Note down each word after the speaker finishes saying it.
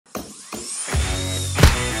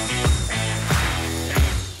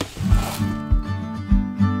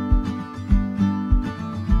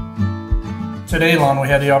Today, Lon, we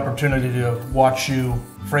had the opportunity to watch you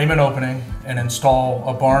frame an opening and install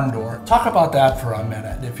a barn door. Talk about that for a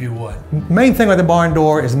minute, if you would. Main thing with the barn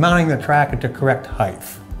door is mounting the track at the correct height.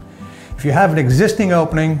 If you have an existing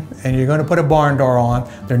opening and you're going to put a barn door on,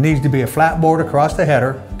 there needs to be a flat board across the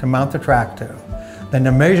header to mount the track to. Then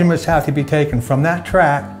the measurements have to be taken from that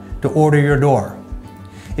track to order your door.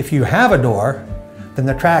 If you have a door, then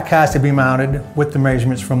the track has to be mounted with the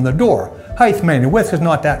measurements from the door. Height mainly, width is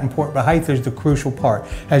not that important, but height is the crucial part.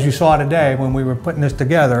 As you saw today when we were putting this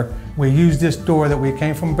together, we used this door that we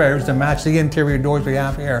came from Baird's to match the interior doors we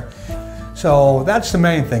have here. So that's the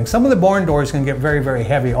main thing. Some of the barn doors can get very, very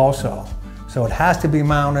heavy also. So it has to be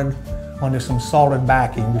mounted onto some solid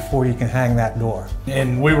backing before you can hang that door.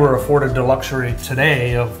 And we were afforded the luxury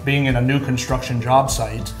today of being in a new construction job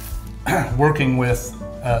site, working with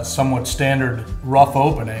a somewhat standard rough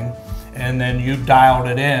opening, and then you dialed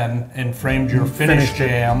it in and framed your finish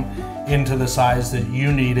jam into the size that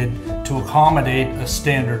you needed to accommodate a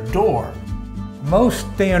standard door. Most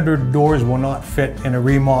standard doors will not fit in a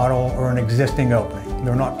remodel or an existing opening.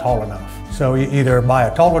 They're not tall enough. So you either buy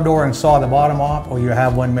a taller door and saw the bottom off, or you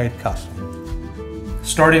have one made custom.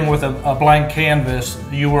 Starting with a blank canvas,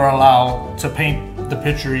 you were allowed to paint the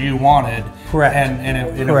picture you wanted. Correct.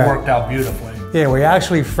 And it worked out beautifully. Yeah, we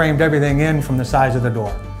actually framed everything in from the size of the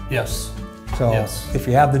door. Yes. So if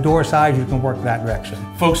you have the door size, you can work that direction.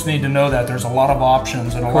 Folks need to know that there's a lot of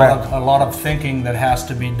options and a lot of thinking that has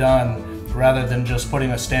to be done rather than just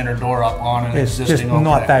putting a standard door up on an existing opening. It's just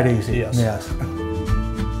not that easy. Yes.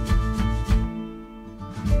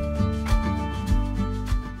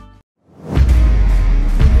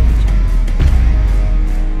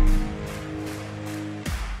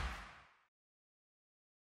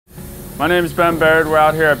 My name is Ben Baird. We're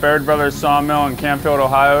out here at Baird Brothers Sawmill in Canfield,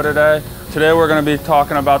 Ohio today. Today we're going to be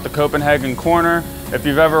talking about the Copenhagen corner. If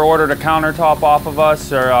you've ever ordered a countertop off of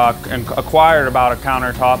us or acquired about a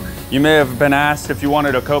countertop, you may have been asked if you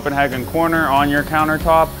wanted a Copenhagen corner on your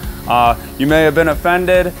countertop. You may have been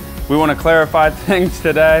offended. We want to clarify things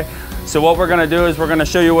today. So what we're going to do is we're going to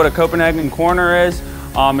show you what a Copenhagen corner is.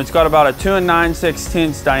 It's got about a 2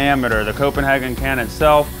 9/16 diameter, the Copenhagen can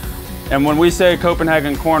itself. And when we say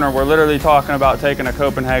Copenhagen corner, we're literally talking about taking a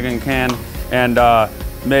Copenhagen can and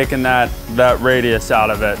making that radius out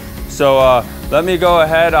of it. So let me go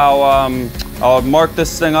ahead, I'll mark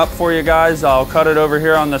this thing up for you guys. I'll cut it over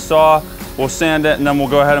here on the saw, we'll sand it, and then we'll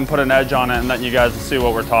go ahead and put an edge on it and let you guys see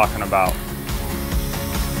what we're talking about.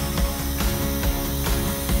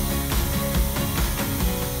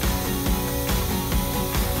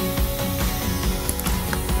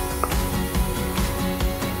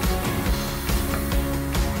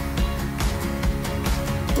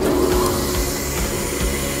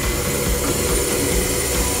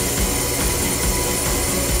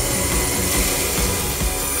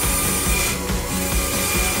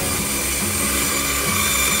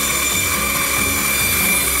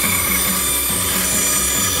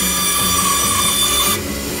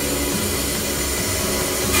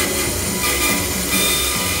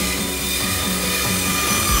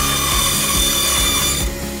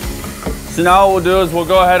 So now what we'll do is we'll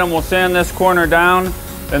go ahead and we'll sand this corner down,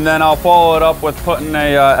 and then I'll follow it up with putting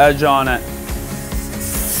a edge on it.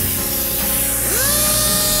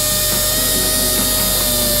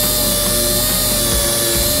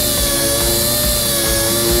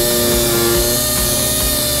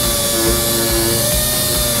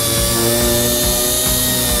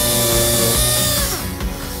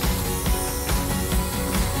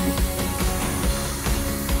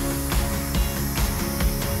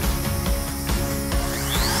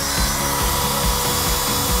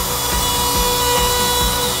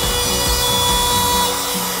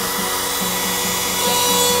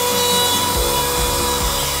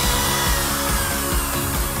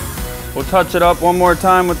 We'll touch it up one more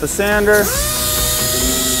time with the sander.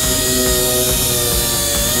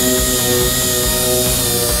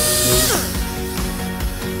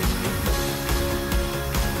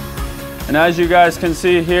 And as you guys can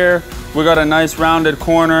see here, we got a nice rounded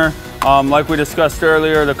corner. Like we discussed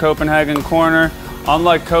earlier, the Copenhagen corner.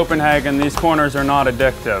 Unlike Copenhagen, these corners are not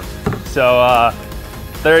addictive. So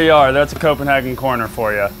there you are, that's a Copenhagen corner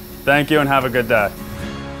for you. Thank you and have a good day.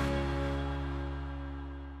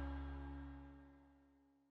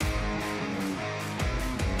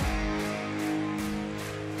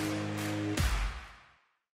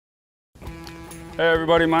 Hey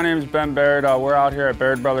everybody, my name is Ben Baird. We're out here at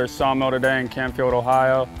Baird Brothers Sawmill today in Canfield,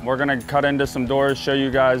 Ohio. We're gonna cut into some doors, show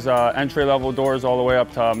you guys entry-level doors all the way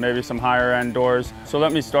up to maybe some higher-end doors. So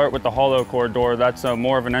let me start with the hollow core door. That's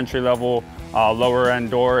more of an entry-level,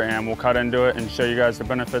 lower-end door, and we'll cut into it and show you guys the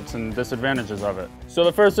benefits and disadvantages of it. So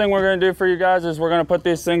the first thing we're gonna do for you guys is we're gonna put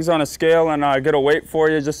these things on a scale and get a weight for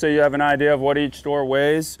you just so you have an idea of what each door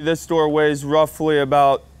weighs. This door weighs roughly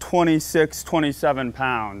about 26, 27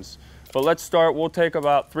 pounds. But let's start, we'll take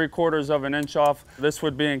about 3/4 of an inch off. This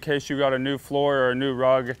would be in case you got a new floor or a new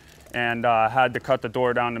rug and had to cut the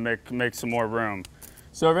door down to make some more room.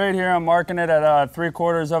 So right here, I'm marking it at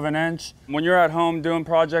 3/4 of an inch. When you're at home doing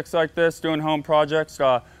projects like this, doing home projects,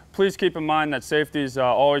 please keep in mind that safety is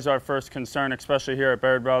always our first concern, especially here at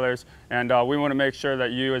Baird Brothers. And we wanna make sure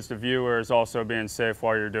that you as the viewer is also being safe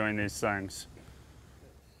while you're doing these things.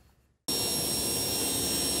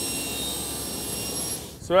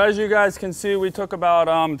 So as you guys can see, we took about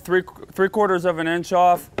 3/4 of an inch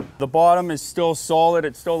off. The bottom is still solid.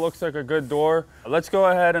 It still looks like a good door. Let's go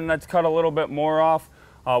ahead and let's cut a little bit more off.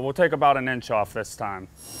 We'll take about an inch off this time.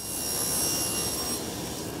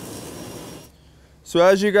 So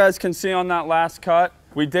as you guys can see on that last cut,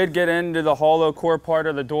 we did get into the hollow core part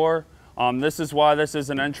of the door. This is why this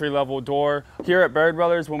is an entry-level door. Here at Baird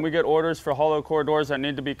Brothers, when we get orders for hollow core doors that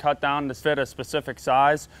need to be cut down to fit a specific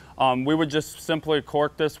size, we would just simply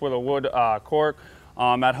cork this with a wood cork.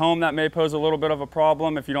 At home, that may pose a little bit of a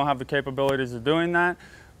problem if you don't have the capabilities of doing that,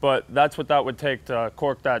 but that's what that would take to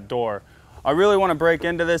cork that door. I really want to break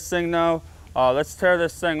into this thing though. Let's tear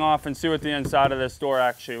this thing off and see what the inside of this door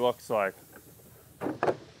actually looks like.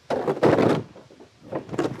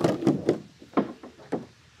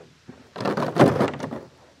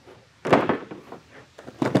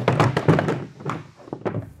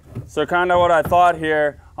 So kind of what I thought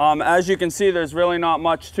here, as you can see, there's really not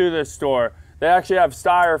much to this door. They actually have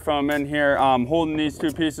styrofoam in here holding these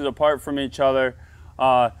two pieces apart from each other.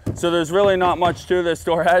 So there's really not much to this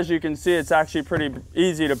door. As you can see, it's actually pretty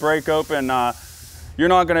easy to break open. You're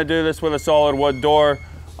not gonna do this with a solid wood door.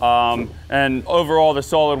 And overall, the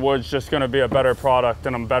solid wood's just gonna be a better product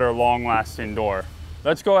and a better long-lasting door.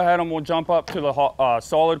 Let's go ahead and we'll jump up to the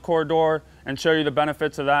solid core door and show you the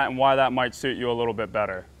benefits of that and why that might suit you a little bit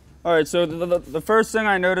better. All right, so the first thing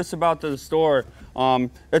I noticed about this door,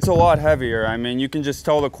 it's a lot heavier. I mean, you can just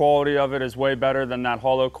tell the quality of it is way better than that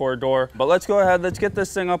hollow core door. But let's go ahead, let's get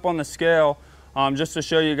this thing up on the scale just to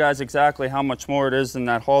show you guys exactly how much more it is than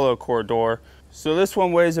that hollow core door. So this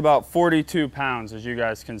one weighs about 42 pounds, as you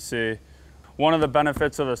guys can see. One of the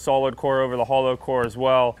benefits of the solid core over the hollow core as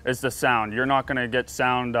well is the sound. You're not gonna get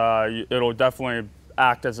sound, it'll definitely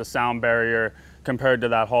act as a sound barrier compared to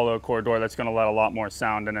that hollow core door that's gonna let a lot more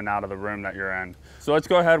sound in and out of the room that you're in. So let's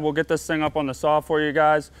go ahead, we'll get this thing up on the saw for you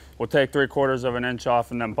guys. We'll take 3/4 of an inch off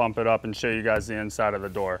and then bump it up and show you guys the inside of the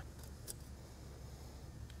door.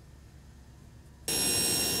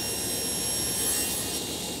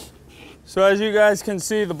 So as you guys can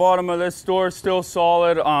see, the bottom of this door is still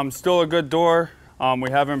solid, still a good door. We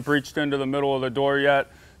haven't breached into the middle of the door yet.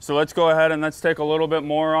 So let's go ahead and let's take a little bit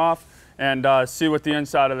more off and see what the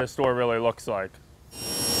inside of this door really looks like.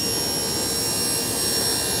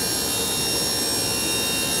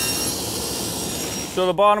 So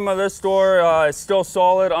the bottom of this door is still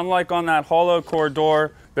solid. Unlike on that hollow core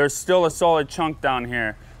door, there's still a solid chunk down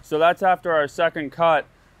here. So that's after our second cut.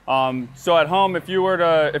 So at home, if you were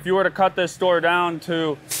to cut this door down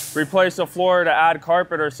to replace a floor to add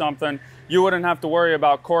carpet or something, you wouldn't have to worry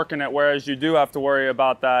about corking it, whereas you do have to worry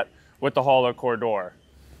about that with the hollow core door.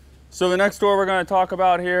 So the next door we're going to talk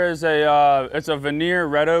about here is it's a veneer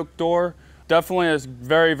red oak door. Definitely is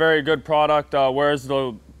very, very good product, whereas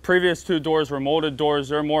the previous two doors were molded doors.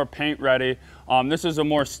 They're more paint ready. This is a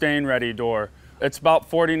more stain ready door. It's about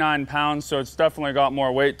 49 pounds, so it's definitely got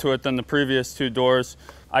more weight to it than the previous two doors.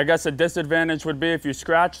 I guess a disadvantage would be if you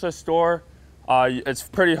scratch this door, it's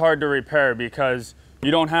pretty hard to repair because you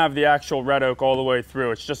don't have the actual red oak all the way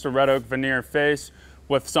through. It's just a red oak veneer face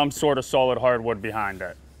with some sort of solid hardwood behind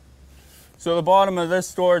it. So the bottom of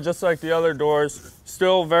this door, just like the other doors,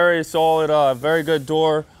 still very solid, very good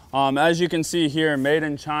door. As you can see here, made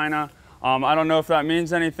in China. I don't know if that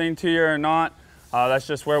means anything to you or not. That's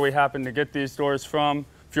just where we happen to get these doors from.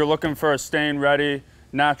 If you're looking for a stain ready,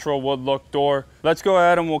 natural wood look door, let's go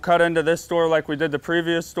ahead and we'll cut into this door like we did the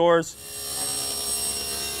previous doors.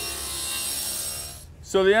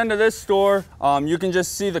 So the end of this door, you can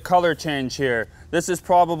just see the color change here. This is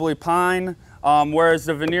probably pine, whereas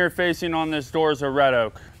the veneer facing on this door is a red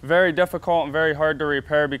oak. Very difficult and very hard to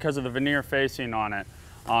repair because of the veneer facing on it.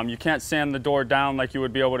 You can't sand the door down like you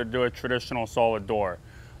would be able to do a traditional solid door.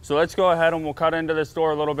 So let's go ahead and we'll cut into this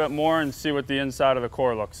door a little bit more and see what the inside of the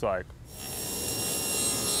core looks like.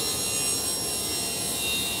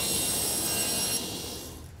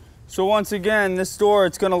 So once again, this door,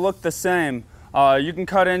 it's gonna look the same. You can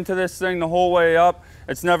cut into this thing the whole way up.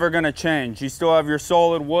 It's never gonna change. You still have your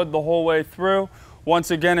solid wood the whole way through. Once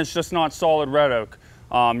again, it's just not solid red oak.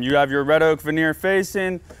 You have your red oak veneer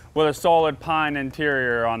facing with a solid pine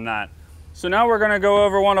interior on that. So now we're gonna go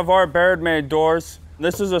over one of our Baird made doors.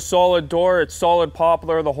 This is a solid door. It's solid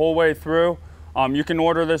poplar the whole way through. You can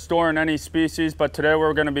order this door in any species, but today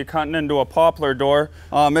we're gonna be cutting into a poplar door.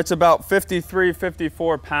 It's about 53,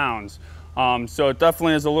 54 pounds. So it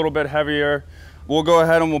definitely is a little bit heavier. We'll go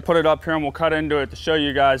ahead and we'll put it up here and we'll cut into it to show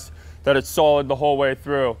you guys that it's solid the whole way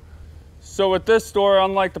through. So with this door,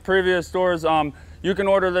 unlike the previous doors, you can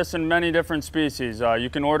order this in many different species. You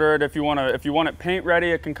can order it if you want it paint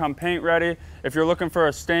ready, it can come paint ready. If you're looking for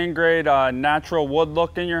a stain grade natural wood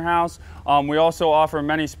look in your house, we also offer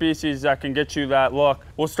many species that can get you that look.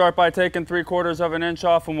 We'll start by taking 3/4 of an inch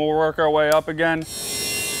off and we'll work our way up again.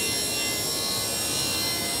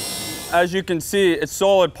 As you can see, it's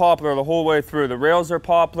solid poplar the whole way through. The rails are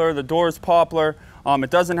poplar, the door's poplar. It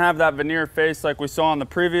doesn't have that veneer face like we saw in the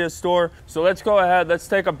previous door. So let's go ahead, let's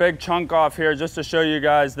take a big chunk off here just to show you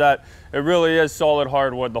guys that it really is solid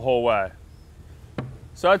hardwood the whole way.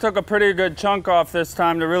 So I took a pretty good chunk off this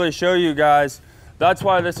time to really show you guys. That's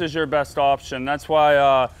why this is your best option. That's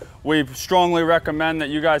why we strongly recommend that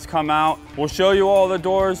you guys come out. We'll show you all the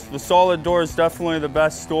doors. The solid door is definitely the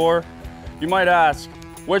best door. You might ask,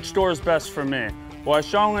 which door is best for me? Well, I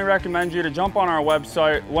strongly recommend you to jump on our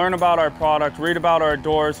website, learn about our product, read about our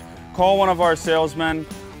doors, call one of our salesmen,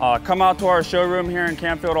 come out to our showroom here in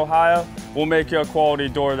Canfield, Ohio. We'll make you a quality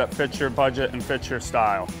door that fits your budget and fits your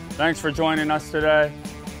style. Thanks for joining us today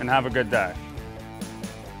and have a good day.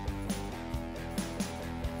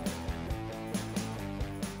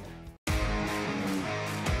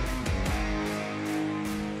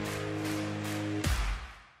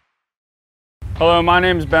 Hello, my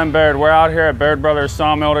name is Ben Baird. We're out here at Baird Brothers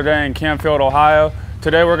Sawmill today in Canfield, Ohio.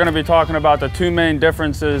 Today we're going to be talking about the two main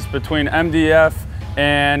differences between MDF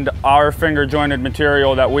and our finger jointed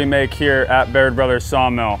material that we make here at Baird Brothers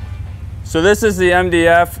Sawmill. So this is the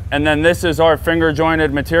MDF and then this is our finger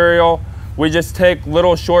jointed material. We just take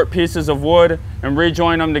little short pieces of wood and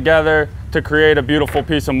rejoin them together to create a beautiful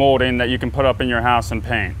piece of molding that you can put up in your house and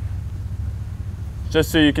paint. Just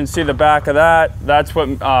so you can see the back of that, that's what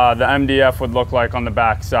the MDF would look like on the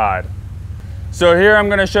back side. So here I'm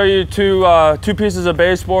going to show you two pieces of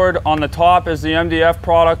baseboard. On the top is the MDF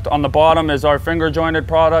product, on the bottom is our finger jointed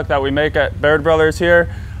product that we make at Baird Brothers here.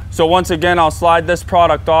 So once again, I'll slide this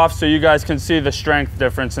product off so you guys can see the strength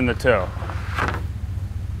difference in the two.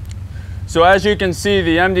 So as you can see,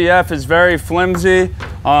 the MDF is very flimsy.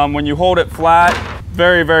 When you hold it flat,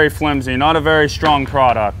 very, very flimsy, not a very strong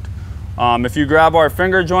product. If you grab our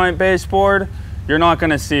finger joint baseboard, you're not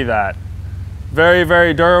going to see that. Very,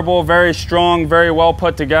 very durable, very strong, very well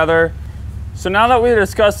put together. So now that we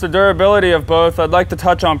discussed the durability of both, I'd like to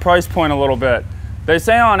touch on price point a little bit. They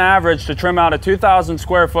say on average to trim out a 2,000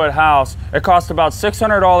 square foot house, it costs about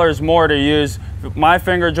 $600 more to use my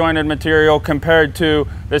finger jointed material compared to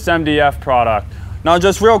this MDF product. Now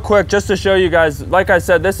just real quick, just to show you guys, like I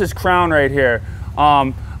said, this is crown right here.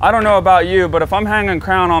 I don't know about you, but if I'm hanging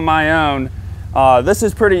crown on my own, this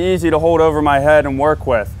is pretty easy to hold over my head and work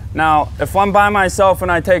with. Now, if I'm by myself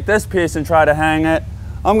and I take this piece and try to hang it,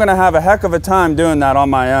 I'm gonna have a heck of a time doing that on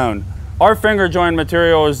my own. Our finger joint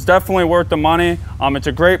material is definitely worth the money. It's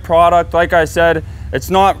a great product. Like I said, it's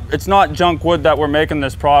not junk wood that we're making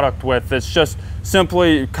this product with. It's just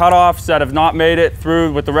simply cut-offs that have not made it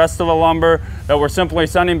through with the rest of the lumber that we're simply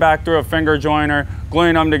sending back through a finger joiner,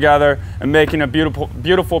 gluing them together, and making a beautiful,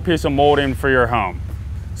 beautiful piece of molding for your home.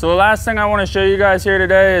 So the last thing I want to show you guys here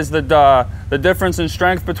today is the difference in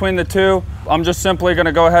strength between the two. I'm just simply going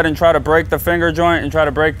to go ahead and try to break the finger joint and try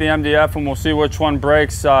to break the MDF, and we'll see which one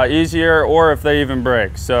breaks easier or if they even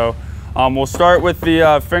break. So we'll start with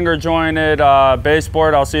the finger jointed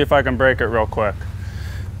baseboard. I'll see if I can break it real quick.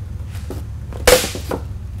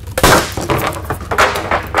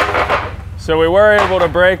 So we were able to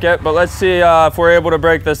break it, but let's see if we're able to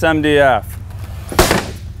break this MDF.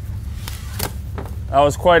 That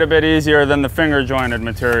was quite a bit easier than the finger jointed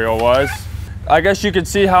material was. I guess you could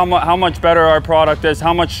see how much better our product is,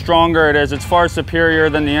 how much stronger it is. It's far superior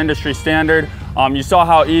than the industry standard. You saw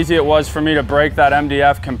how easy it was for me to break that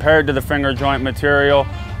MDF compared to the finger joint material.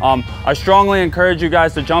 I strongly encourage you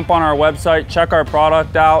guys to jump on our website, check our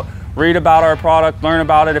product out, read about our product, learn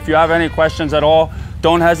about it. If you have any questions at all,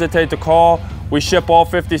 don't hesitate to call. We ship all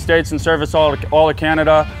 50 states and service all of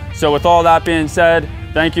Canada. So with all that being said,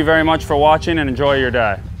 thank you very much for watching and enjoy your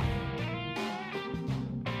day.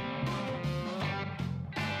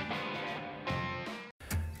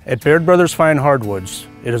 At Baird Brothers Fine Hardwoods,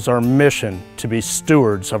 it is our mission to be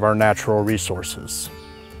stewards of our natural resources.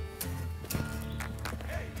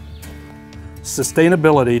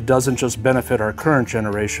 Sustainability doesn't just benefit our current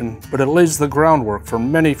generation, but it lays the groundwork for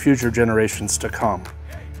many future generations to come.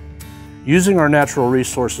 Using our natural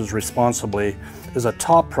resources responsibly is a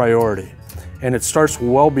top priority, and it starts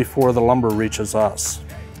well before the lumber reaches us.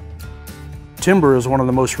 Timber is one of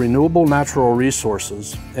the most renewable natural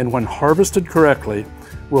resources, and when harvested correctly,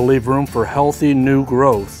 will leave room for healthy new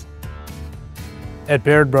growth. At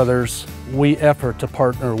Baird Brothers, we effort to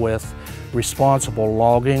partner with responsible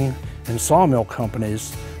logging and sawmill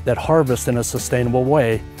companies that harvest in a sustainable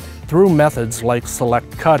way through methods like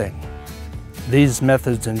select cutting. These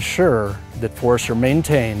methods ensure that forests are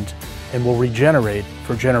maintained and will regenerate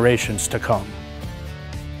for generations to come.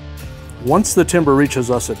 Once the timber reaches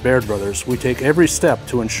us at Baird Brothers, we take every step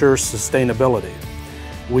to ensure sustainability.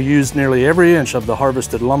 We use nearly every inch of the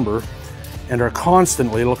harvested lumber and are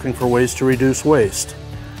constantly looking for ways to reduce waste.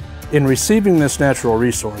 In receiving this natural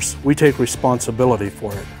resource, we take responsibility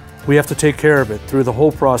for it. We have to take care of it through the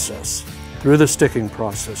whole process, through the sticking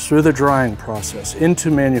process, through the drying process, into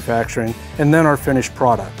manufacturing, and then our finished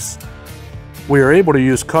products. We are able to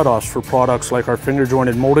use cutoffs for products like our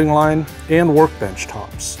finger-jointed molding line and workbench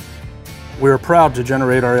tops. We are proud to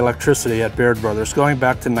generate our electricity at Baird Brothers going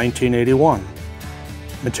back to 1981.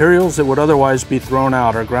 Materials that would otherwise be thrown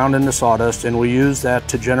out are ground into sawdust, and we use that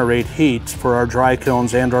to generate heat for our dry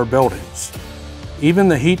kilns and our buildings. Even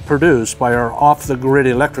the heat produced by our off-the-grid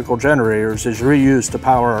electrical generators is reused to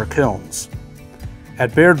power our kilns.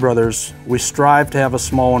 At Baird Brothers, we strive to have a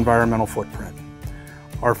small environmental footprint.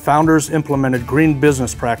 Our founders implemented green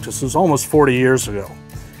business practices almost 40 years ago,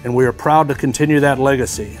 and we are proud to continue that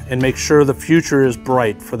legacy and make sure the future is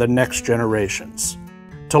bright for the next generations.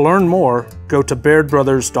 To learn more, go to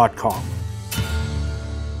bairdbrothers.com.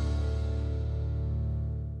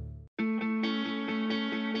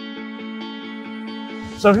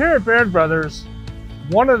 So here at Baird Brothers,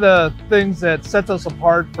 one of the things that sets us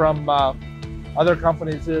apart from other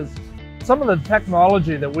companies is some of the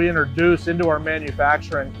technology that we introduce into our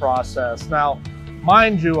manufacturing process. Now,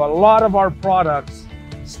 mind you, a lot of our products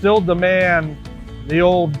still demand the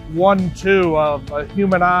old 1-2 of a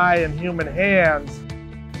human eye and human hands.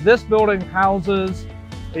 This building houses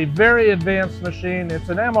a very advanced machine. It's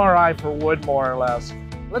an MRI for wood, more or less.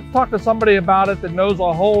 Let's talk to somebody about it that knows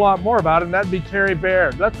a whole lot more about it, and that'd be Terry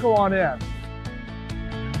Baird. Let's go on in.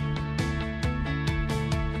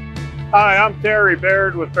 Hi, I'm Terry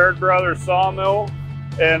Baird with Baird Brothers Sawmill,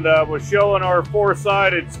 and was showing our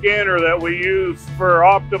four-sided scanner that we use for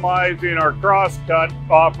optimizing our crosscut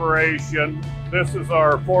operation. This is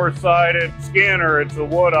our four-sided scanner. It's a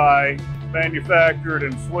WoodEye, manufactured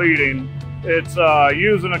in Sweden. It's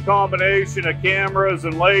using a combination of cameras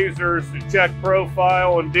and lasers to check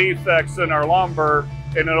profile and defects in our lumber,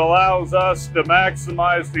 and it allows us to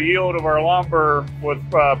maximize the yield of our lumber with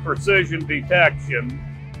precision detection.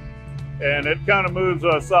 And it kind of moves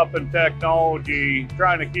us up in technology,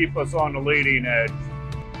 trying to keep us on the leading edge.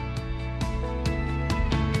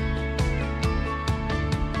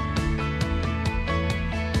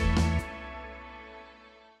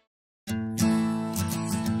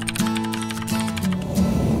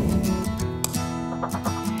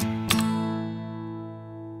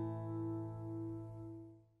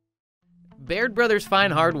 Baird Brothers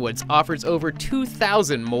Fine Hardwoods offers over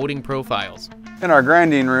 2,000 molding profiles. In our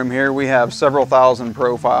grinding room here, we have several thousand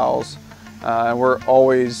profiles. We're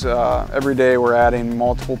always, every day we're adding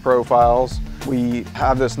multiple profiles. We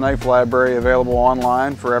have this knife library available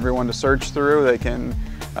online for everyone to search through. They can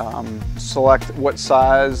select what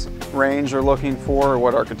size range they're looking for, or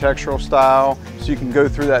what architectural style. So you can go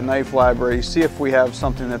through that knife library, see if we have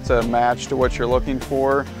something that's a match to what you're looking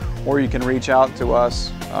for, or you can reach out to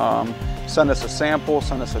us. Send us a sample,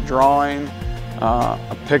 send us a drawing,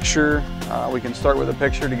 a picture. We can start with a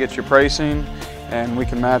picture to get your pricing, and we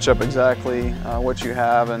can match up exactly what you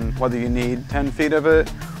have and whether you need 10 feet of it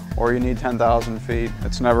or you need 10,000 feet.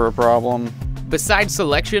 It's never a problem. Besides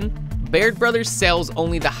selection, Baird Brothers sells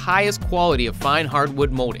only the highest quality of fine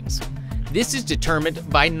hardwood moldings. This is determined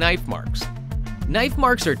by knife marks. Knife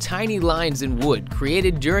marks are tiny lines in wood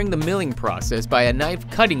created during the milling process by a knife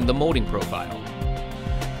cutting the molding profile.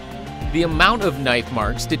 The amount of knife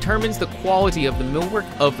marks determines the quality of the millwork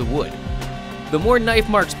of the wood. The more knife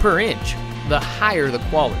marks per inch, the higher the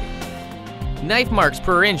quality. Knife marks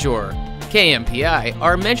per inch, or KMPI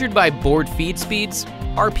are measured by board feed speeds,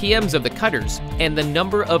 RPMs of the cutters, and the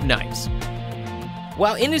number of knives.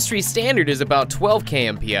 While industry standard is about 12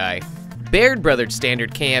 KMPI, Baird Brothers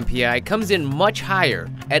standard KMPI comes in much higher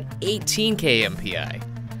at 18 KMPI.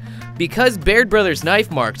 Because Baird Brothers knife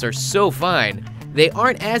marks are so fine, they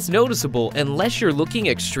aren't as noticeable unless you're looking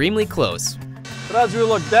extremely close. But as we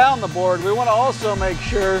look down the board, we want to also make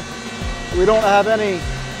sure we don't have any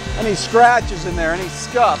scratches in there, any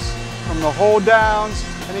scuffs from the hold downs,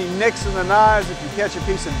 any nicks in the knives if you catch a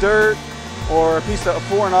piece of dirt or a piece of a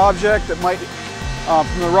foreign object that might,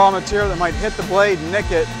 from the raw material that might hit the blade and nick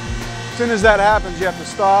it. As soon as that happens, you have to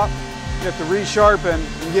stop, you have to resharpen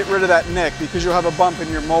and get rid of that nick because you'll have a bump in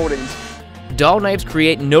your moldings. Dull knives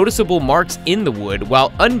create noticeable marks in the wood,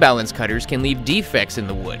 while unbalanced cutters can leave defects in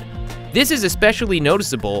the wood. This is especially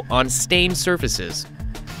noticeable on stained surfaces.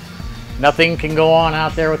 Nothing can go on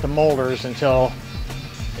out there with the molders until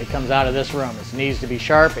it comes out of this room. It needs to be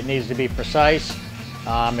sharp, it needs to be precise.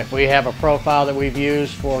 If we have a profile that we've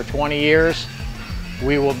used for 20 years,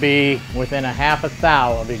 we will be within a half a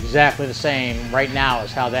thou of exactly the same right now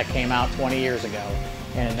as how that came out 20 years ago.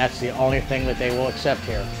 And that's the only thing that they will accept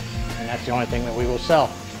here. And that's the only thing that we will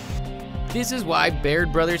sell. This is why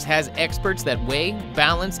Baird Brothers has experts that weigh,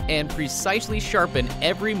 balance, and precisely sharpen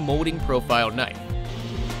every molding profile knife.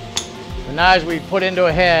 The knives we put into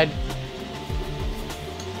a head,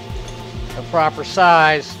 the proper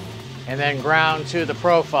size, and then ground to the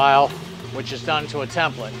profile, which is done to a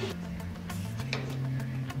template.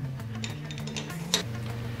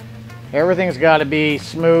 Everything's got to be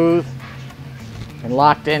smooth and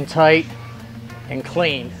locked in tight and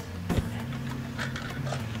clean.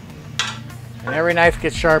 And every knife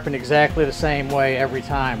gets sharpened exactly the same way every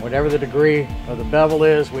time. Whatever the degree of the bevel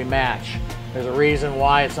is, we match. There's a reason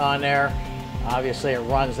why it's on there. Obviously it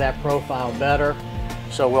runs that profile better,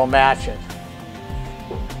 so we'll match it.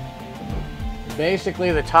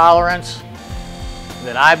 Basically the tolerance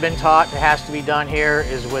that I've been taught has to be done here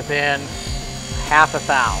is within half a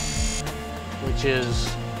thou, which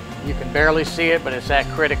is, you can barely see it, but it's that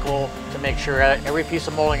critical to make sure every piece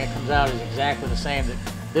of molding that comes out is exactly the same.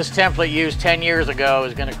 This template used 10 years ago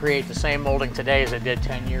is going to create the same molding today as it did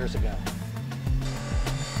 10 years ago.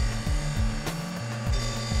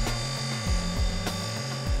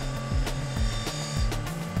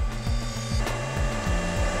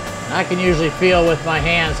 I can usually feel with my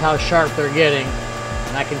hands how sharp they're getting,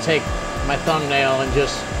 and I can take my thumbnail and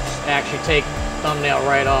just actually take the thumbnail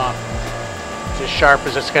right off. It's as sharp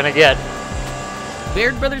as it's going to get.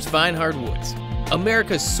 Baird Brothers Fine Hardwoods,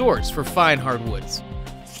 America's source for fine hardwoods.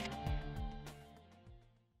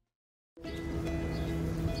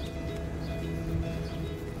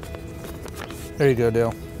 There you go,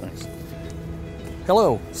 Dale. Thanks.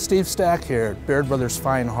 Hello, Steve Stack here at Baird Brothers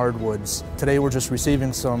Fine Hardwoods. Today we're just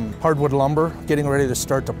receiving some hardwood lumber, getting ready to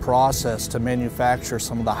start the process to manufacture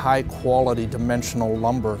some of the high quality dimensional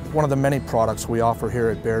lumber, one of the many products we offer here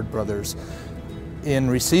at Baird Brothers. In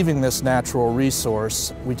receiving this natural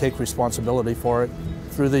resource, we take responsibility for it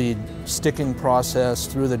through the sticking process,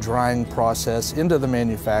 through the drying process, into the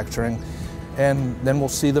manufacturing, and then we'll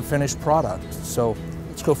see the finished product. So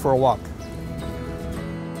let's go for a walk.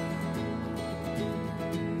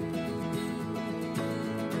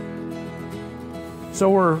 So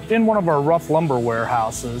we're in one of our rough lumber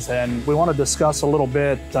warehouses, and we want to discuss a little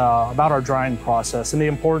bit about our drying process and the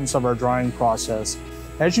importance of our drying process.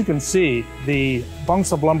 As you can see, the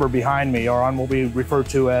bunks of lumber behind me are on what we refer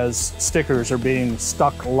to as stickers, or being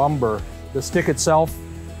stuck lumber. The stick itself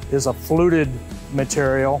is a fluted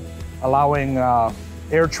material, allowing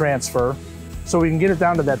air transfer, so we can get it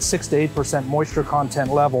down to that 6 to 8% moisture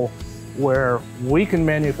content level, where we can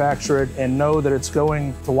manufacture it and know that it's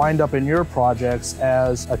going to wind up in your projects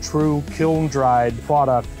as a true kiln-dried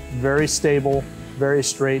product, very stable, very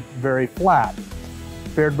straight, very flat.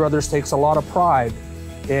 Baird Brothers takes a lot of pride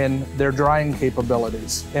in their drying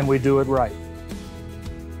capabilities, and we do it right.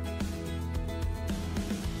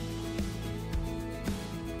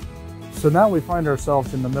 So now we find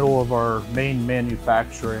ourselves in the middle of our main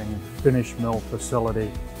manufacturing finish mill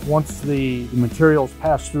facility. Once the materials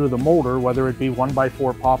pass through the molder, whether it be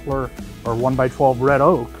 1x4 poplar or 1x12 red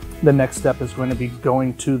oak, the next step is going to be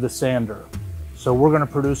going to the sander. So we're going to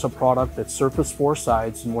produce a product that's surface 4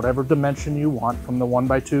 sides in whatever dimension you want, from the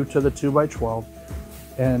 1x2 to the 2x12.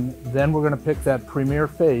 And then we're going to pick that premier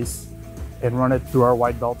face and run it through our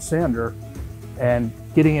wide belt sander, and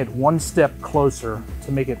getting it one step closer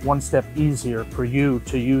to make it one step easier for you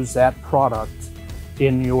to use that product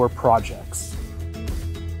in your projects.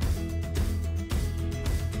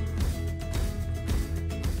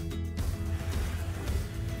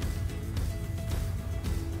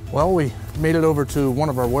 Well, we made it over to one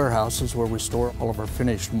of our warehouses where we store all of our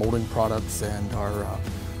finished molding products and our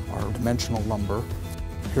dimensional lumber.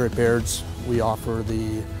 Here at Baird's, we offer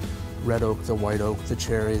the red oak, the white oak, the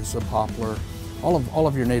cherries, the poplar, all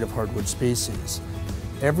of your native hardwood species.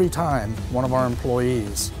 Every time one of our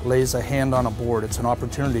employees lays a hand on a board, it's an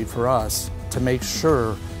opportunity for us to make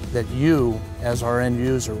sure that you, as our end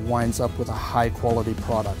user, winds up with a high quality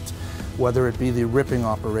product, whether it be the ripping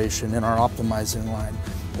operation in our optimizing line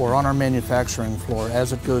or on our manufacturing floor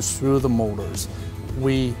as it goes through the molders.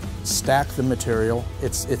 We stack the material.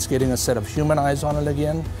 It's getting a set of human eyes on it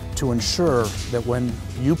again to ensure that when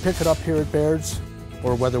you pick it up here at Baird's,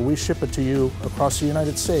 or whether we ship it to you across the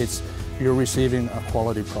United States, you're receiving a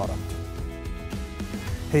quality product.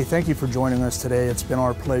 Hey, thank you for joining us today. It's been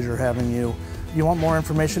our pleasure having you. You want more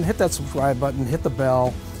information? Hit that subscribe button, hit the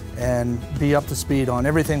bell, and be up to speed on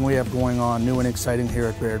everything we have going on, new and exciting here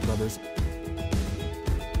at Baird Brothers.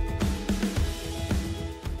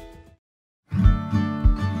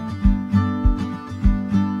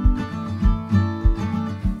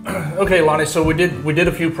 Okay, Lonnie, so we did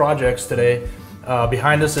a few projects today.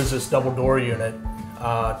 Behind us is this double door unit,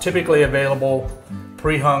 typically available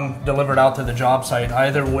pre-hung, delivered out to the job site,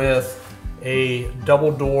 either with a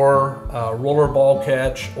double door roller ball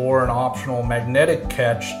catch or an optional magnetic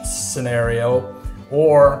catch scenario,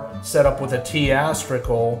 or set up with a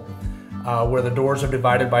T-astrical where the doors are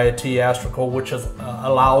divided by a T-astrical, which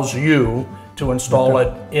allows you to install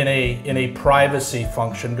it in a privacy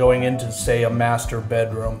function going into, say, a master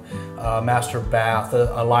bedroom, master bath,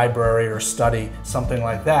 a library or study, something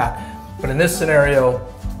like that. But in this scenario,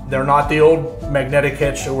 they're not the old magnetic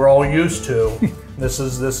hitch that we're all used to. This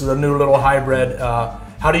is a new little hybrid.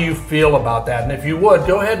 How do you feel about that? And if you would,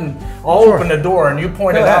 go ahead and I'll open the door and you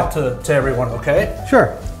point it out to everyone, okay?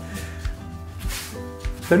 Sure.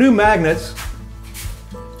 The new magnets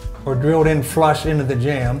were drilled in flush into the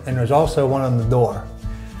jamb, and there's also one on the door.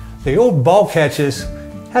 The old ball catches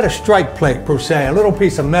had a strike plate per se, a little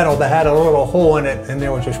piece of metal that had a little hole in it, and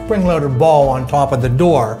there was a spring-loaded ball on top of the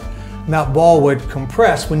door. And that ball would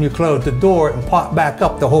compress when you closed the door and pop back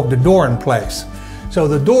up to hold the door in place. So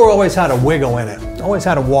the door always had a wiggle in it, always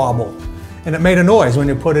had a wobble, and it made a noise when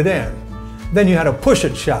you put it in. Then you had to push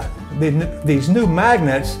it shut. These new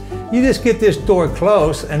magnets, you just get this door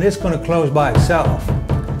closed and it's going to close by itself.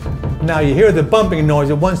 Now you hear the bumping noise,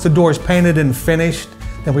 and once the door is painted and finished,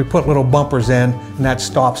 then we put little bumpers in and that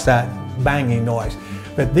stops that banging noise.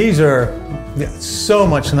 But these are so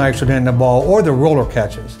much nicer than the ball or the roller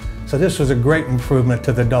catches. So this was a great improvement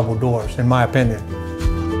to the double doors, in my opinion.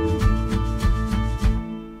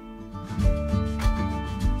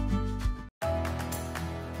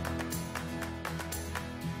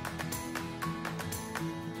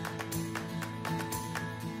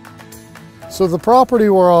 So the property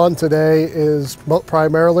we're on today is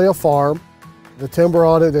primarily a farm. The timber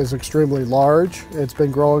on it is extremely large. It's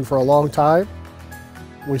been growing for a long time.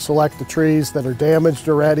 We select the trees that are damaged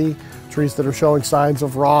already, trees that are showing signs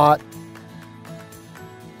of rot.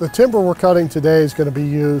 The timber we're cutting today is going to be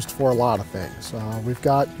used for a lot of things. We've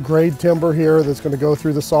got grade timber here that's going to go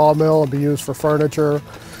through the sawmill and be used for furniture.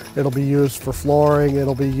 It'll be used for flooring.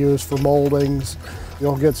 It'll be used for moldings.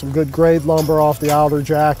 You'll get some good grade lumber off the outer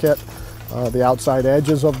jacket, the outside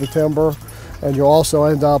edges of the timber, and you'll also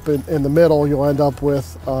end up in the middle, you'll end up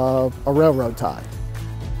with a railroad tie.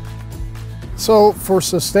 So for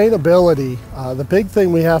sustainability, the big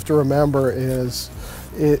thing we have to remember is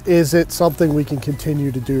it something we can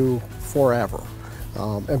continue to do forever?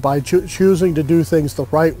 And by choosing to do things the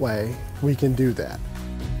right way, we can do that.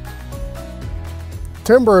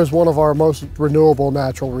 Timber is one of our most renewable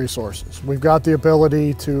natural resources. We've got the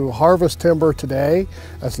ability to harvest timber today.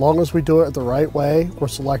 As long as we do it the right way, we're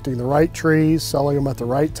selecting the right trees, selling them at the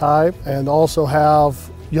right time, and also have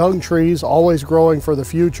young trees always growing for the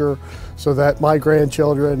future so that my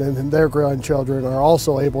grandchildren and their grandchildren are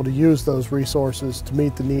also able to use those resources to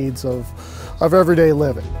meet the needs of everyday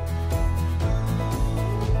living.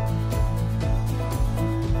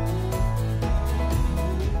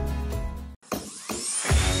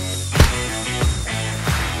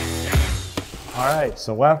 All right,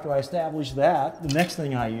 so after I establish that, the next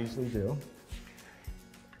thing I usually do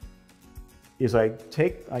is I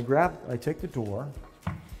take the door,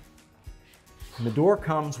 and the door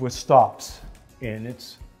comes with stops, and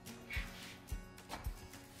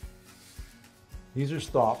these are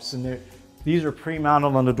stops, and these are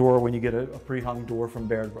pre-mounted on the door when you get a pre-hung door from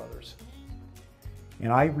Baird Brothers.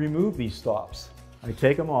 And I remove these stops. I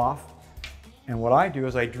take them off, and what I do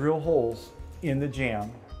is I drill holes in the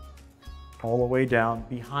jamb all the way down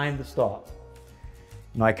behind the stop.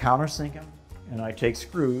 And I countersink them, and I take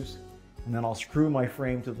screws, and then I'll screw my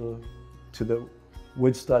frame to the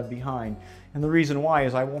wood stud behind. And the reason why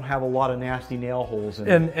is I won't have a lot of nasty nail holes in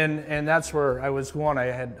it. And that's where I was going.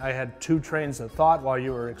 I had two trains of thought while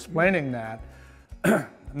you were explaining that.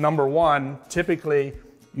 Number one, typically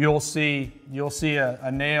you'll see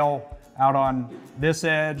a nail out on this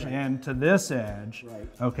edge and to this edge. Right.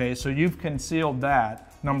 Okay, so you've concealed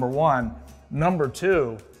that, number one. Number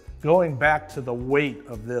two, going back to the weight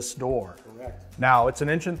of this door. Correct. Now, it's an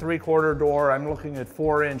 1 3/4 door. I'm looking at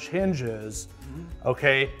 4-inch hinges,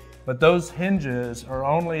 okay? But those hinges are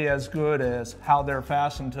only as good as how they're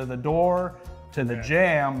fastened to the door, to the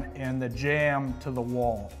jamb, and the jamb to the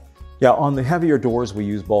wall. Yeah, on the heavier doors, we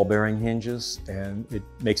use ball bearing hinges, and it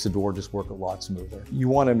makes the door just work a lot smoother. You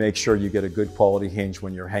want to make sure you get a good quality hinge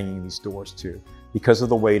when you're hanging these doors too. Because of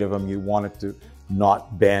the weight of them, you want it to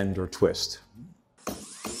not bend or twist.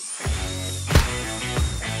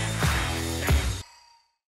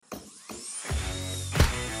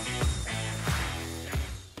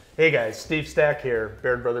 Hey guys, Steve Stack here,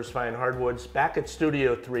 Baird Brothers Fine Hardwoods, back at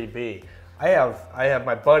Studio 3B. I have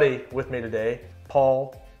my buddy with me today,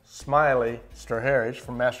 Paul Smiley Straharich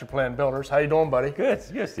from Master Plan Builders. How you doing, buddy? Good,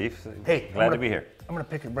 Steve. Hey, glad to be here. I'm gonna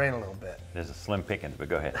pick your brain a little bit. There's a slim pickings, but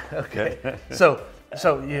go ahead. Okay. So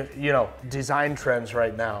you know, design trends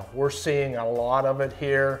right now. We're seeing a lot of it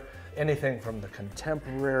here. Anything from the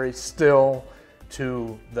contemporary still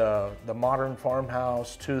to the modern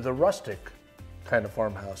farmhouse to the rustic kind of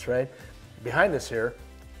farmhouse, right? Behind us here,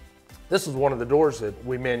 this is one of the doors that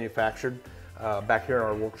we manufactured back here in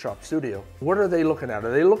our workshop studio. What are they looking at?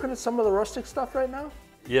 Are they looking at some of the rustic stuff right now?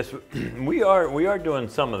 Yes, we are doing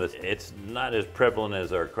some of this. It's not as prevalent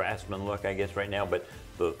as our craftsman look, I guess, right now, but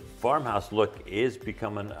the farmhouse look is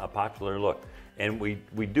becoming a popular look. And we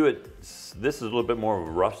do it, this is a little bit more of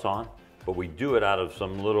a rough sawn, but we do it out of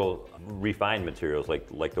some little refined materials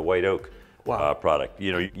like the white oak product.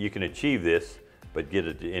 You know, you can achieve this, but get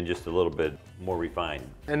it in just a little bit more refined.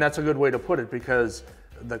 And that's a good way to put it, because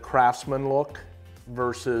the craftsman look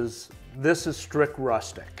versus this is strict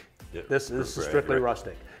rustic. Yeah, This is strictly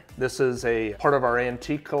rustic. This is a part of our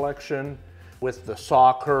antique collection with the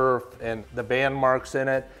saw curve and the band marks in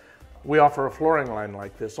it. We offer a flooring line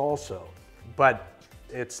like this also, but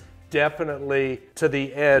it's definitely to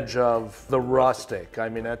the edge of the rustic. I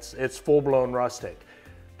mean, it's full-blown rustic.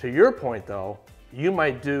 To your point though, you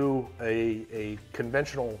might do a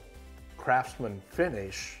conventional craftsman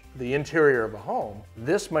finish, the interior of a home.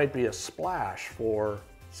 This might be a splash for,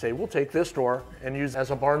 say, we'll take this door and use it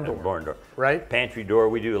as a barn door. Barn door. Right? Pantry door,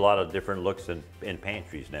 we do a lot of different looks in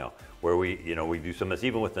pantries now, where we do some of this,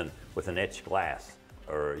 even with an etched glass,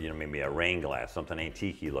 or maybe a rain glass, something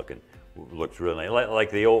antique-y looking, looks really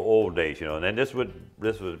like the old days, and then this would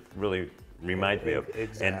really reminds me of.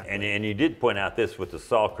 Exactly. And you did point out this with the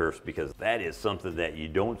saw curves, because that is something that you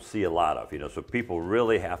don't see a lot of, so people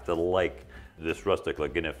really have to like this rustic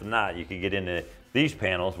look. And if not, you can get into these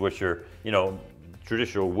panels, which are,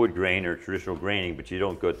 traditional wood grain or traditional graining, but you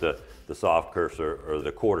don't get the soft curves or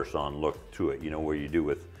the quarter sawn look to it, where you do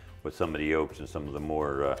with some of the oaks and some of the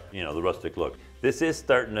more, the rustic look. This is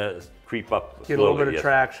starting to creep up slowly. Get a little bit of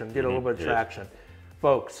traction, get a little bit of traction.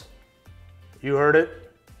 Folks, you heard it.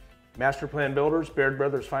 Master Plan Builders, Baird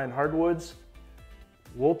Brothers Fine Hardwoods.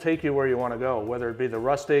 We'll take you where you want to go, whether it be the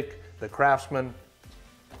rustic, the craftsman.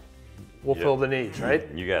 We'll fill the needs, right?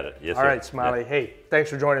 You got it. Yes, All sir. right, Smiley. Yeah. Hey, thanks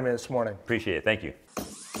for joining me this morning. Appreciate it. Thank you.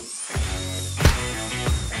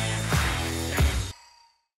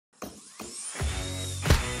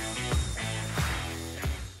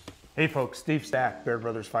 Hey folks, Steve Stack, Baird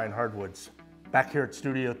Brothers Fine Hardwoods. Back here at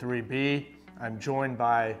Studio 3B, I'm joined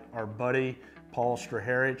by our buddy, Paul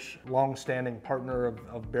Straharich, long-standing partner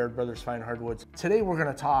of Baird Brothers Fine Hardwoods. Today we're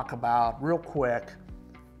gonna talk about, real quick,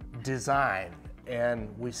 design. And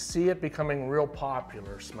we see it becoming real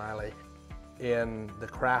popular, Smiley, in the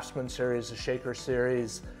Craftsman series, the Shaker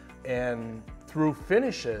series, and through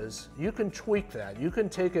finishes, you can tweak that. You can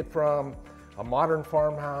take it from a modern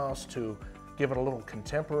farmhouse to give it a little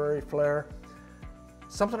contemporary flair.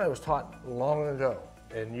 Something I was taught long ago,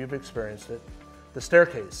 and you've experienced it, the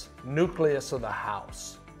staircase, nucleus of the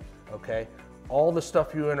house, okay? All the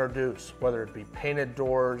stuff you introduce, whether it be painted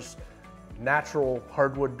doors, natural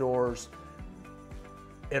hardwood doors,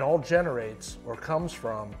 it all generates or comes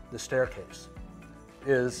from the staircase.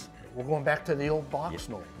 We're going back to the old box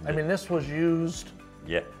knoll. I mean, this was used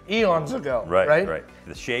eons ago, right?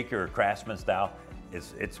 The shaker or craftsman style,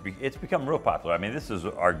 it's become real popular. I mean, this is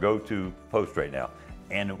our go-to post right now.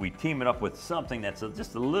 And we team it up with something that's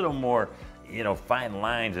just a little more, fine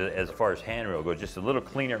lines as far as handrail goes, just a little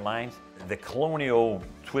cleaner lines. The colonial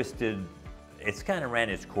twisted it's kind of ran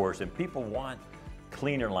its course, and people want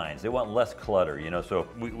cleaner lines. They want less clutter, you know. So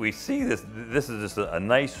we see this. This is just a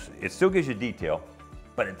nice. It still gives you detail,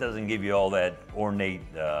 but it doesn't give you all that ornate.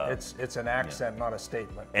 It's an accent, not a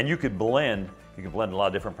statement. And you could blend. You can blend a lot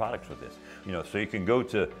of different products with this. You know, so you can go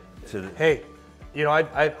to the, Hey, you know,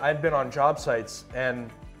 I've been on job sites, and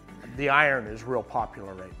the iron is real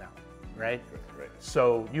popular right now, right? Right.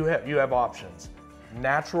 So you have options.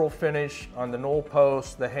 Natural finish on the knoll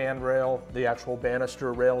post, the handrail, the actual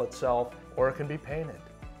banister rail itself, or it can be painted.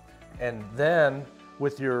 And then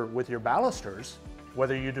with your balusters,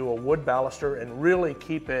 whether you do a wood baluster and really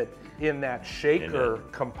keep it in that shaker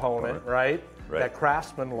component, right? That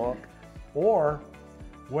craftsman look, or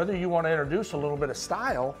whether you want to introduce a little bit of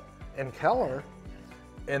style and color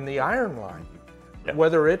in the iron line. Yep.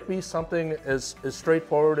 Whether it be something as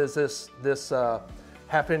straightforward as this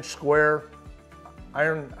half-inch square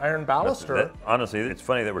iron baluster. Honestly, it's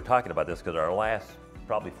funny that we're talking about this, because our last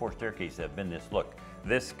probably 4 staircases have been this look.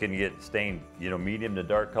 This can get stained, you know, medium to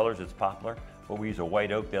dark colors. It's popular, but we use a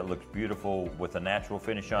white oak that looks beautiful with a natural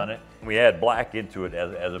finish on it. We add black into it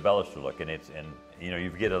as a baluster look, and you know, you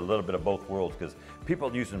get a little bit of both worlds, because people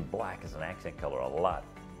are using black as an accent color a lot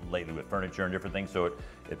lately with furniture and different things. So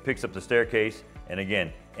it picks up the staircase, and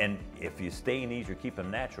again, and if you stain these or keep them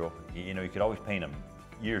natural, you know, you could always paint them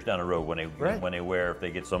years down the road when they wear, if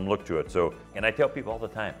they get some look to it. So, and I tell people all the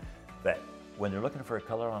time that when they're looking for a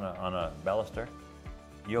color on a baluster,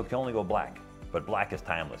 you can only go black, but black is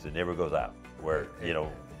timeless. It never goes out. Where, you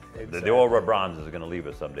know, the oil rub bronze is going to leave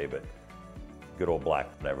us someday, but good old black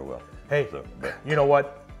never will. Hey, you know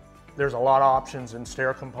what? There's a lot of options in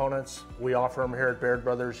stair components. We offer them here at Baird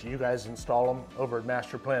Brothers. You guys install them over at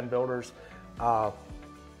Master Plan Builders.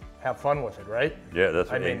 Have fun with it, right? Yeah,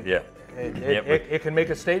 that's what I mean. Yeah. It can make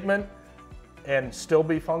a statement and still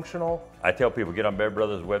be functional. I tell people, get on Baird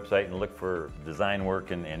Brothers' website and look for design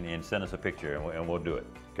work and send us a picture, and we'll do it,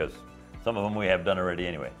 because some of them we have done already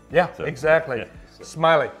anyway. Yeah, so, exactly. Yeah, so.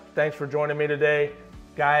 Smiley, thanks for joining me today.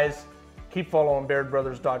 Guys, keep following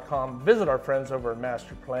BairdBrothers.com. Visit our friends over at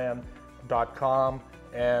masterplan.com,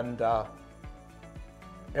 and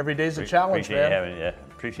every day's a challenge, man.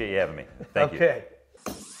 Appreciate you having me. Thank you. Okay.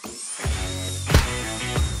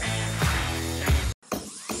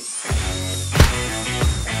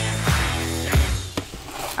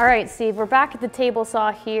 All right, Steve, we're back at the table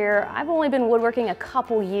saw here. I've only been woodworking a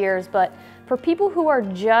couple years, but for people who are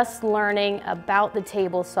just learning about the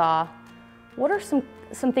table saw, what are some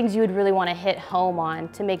things you would really want to hit home on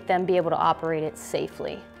to make them be able to operate it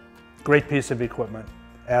safely? Great piece of equipment.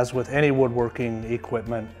 As with any woodworking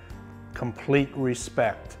equipment, complete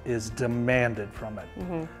respect is demanded from it.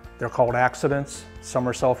 Mm-hmm. They're called accidents. Some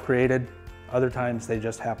are self-created. Other times they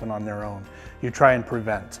just happen on their own. You try and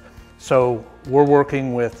prevent. So we're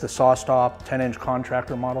working with the SawStop 10-inch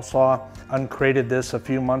contractor model saw. Uncrated this a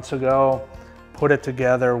few months ago, put it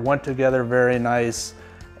together, went together very nice,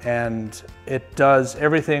 and it does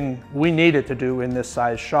everything we need it to do in this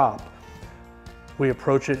size shop. We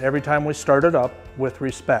approach it every time we start it up with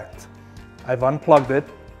respect. I've unplugged it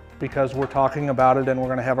because we're talking about it and we're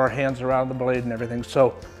gonna have our hands around the blade and everything.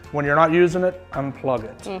 So when you're not using it, unplug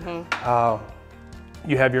it. Mm-hmm.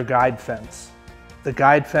 You have your guide fence. The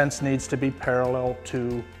guide fence needs to be parallel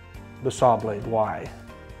to the saw blade. Why?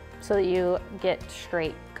 So that you get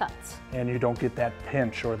straight cuts. And you don't get that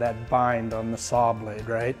pinch or that bind on the saw blade,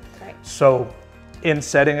 right? Right. So in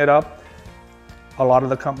setting it up, a lot of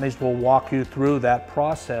the companies will walk you through that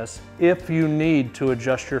process if you need to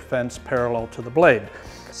adjust your fence parallel to the blade.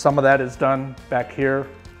 Some of that is done back here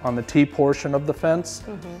on the T portion of the fence,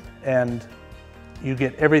 and you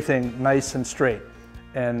get everything nice and straight.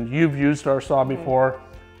 And you've used our saw before.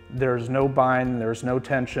 There's no bind, there's no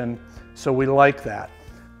tension, so we like that.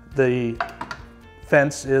 The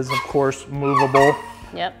fence is, of course, movable.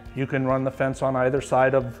 Yep. You can run the fence on either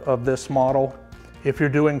side of this model. If you're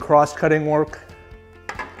doing cross-cutting work,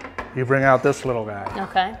 you bring out this little guy.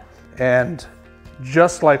 Okay. And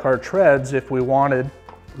just like our treads, if we wanted,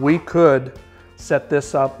 we could set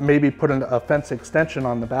this up, maybe put a fence extension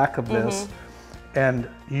on the back of this, and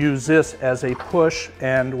use this as a push,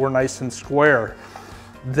 and we're nice and square.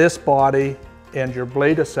 This body and your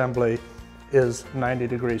blade assembly is 90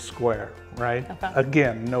 degrees square, right? Okay.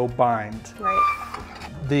 Again, no bind. Right.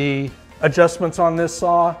 The adjustments on this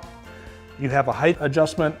saw, you have a height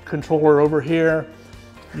adjustment controller over here,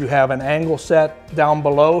 you have an angle set down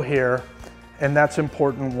below here, and that's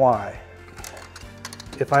important. Why?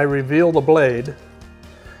 If I reveal the blade,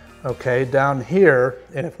 okay, down here,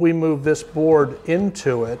 and if we move this board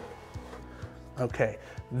into it, okay,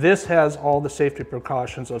 this has all the safety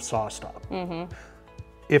precautions of SawStop.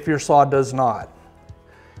 if your saw does not.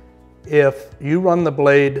 If you run the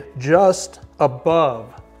blade just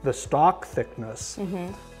above the stock thickness,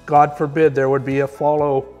 God forbid there would be a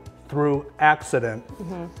follow through accident,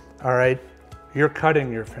 all right, you're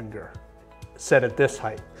cutting your finger, set at this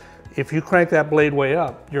height. If you crank that blade way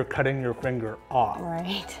up, you're cutting your finger off.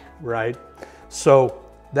 Right. Right? So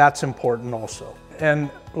that's important also. And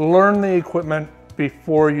learn the equipment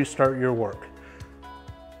before you start your work.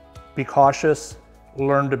 Be cautious,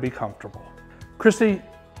 learn to be comfortable. Christy,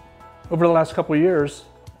 over the last couple of years,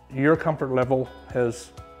 your comfort level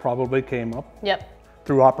has probably came up. Yep.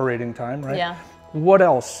 Through operating time, right? Yeah. What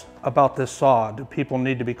else about this saw do people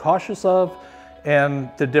need to be cautious of, and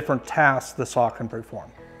the different tasks the saw can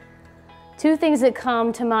perform? Two things that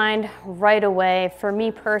come to mind right away. For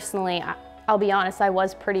me personally, I'll be honest, I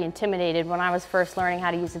was pretty intimidated when I was first learning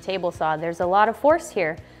how to use a table saw. There's a lot of force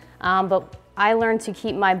here, but I learned to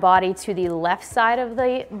keep my body to the left side of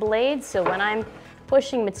the blade. So when I'm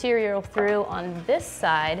pushing material through on this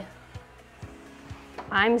side,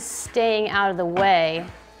 I'm staying out of the way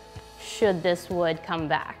should this wood come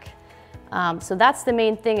back. So that's the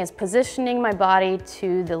main thing, is positioning my body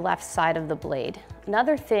to the left side of the blade.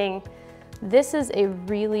 Another thing, this is a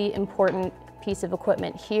really important piece of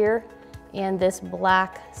equipment here, and this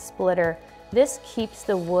black splitter. This keeps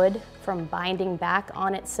the wood from binding back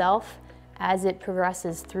on itself as it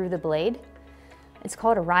progresses through the blade. It's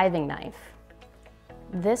called a riving knife.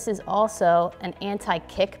 This is also an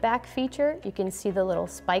anti-kickback feature. You can see the little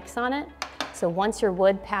spikes on it. So once your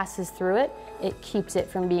wood passes through it, it keeps it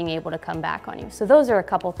from being able to come back on you. So those are a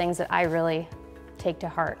couple things that I really take to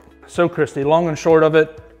heart. So Christy, long and short of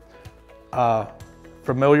it,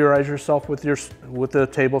 familiarize yourself with the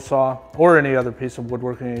table saw or any other piece of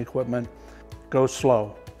woodworking equipment. Go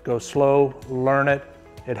slow, learn it.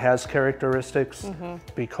 It has characteristics.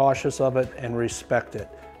 Be cautious of it and respect it,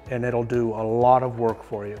 and it'll do a lot of work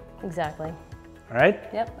for you. Exactly. All right?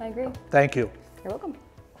 Yep, I agree. Thank you. You're welcome.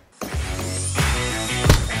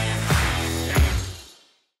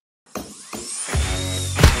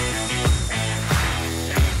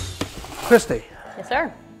 Christy. Yes,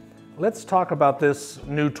 sir. Let's talk about this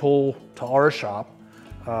new tool to our shop.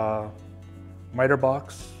 Miter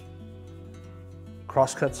box,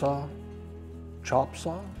 crosscut saw, chop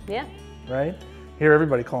saw. Yeah. Right? Here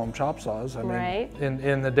everybody call them chop saws. I mean, right.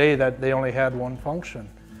 in the day that they only had one function.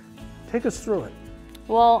 Take us through it.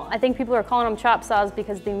 Well, I think people are calling them chop saws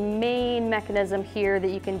because the main mechanism here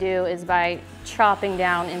that you can do is by chopping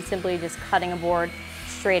down and simply just cutting a board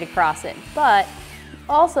straight across it. But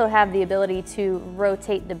also have the ability to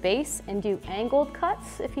rotate the base and do angled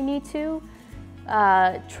cuts if you need to.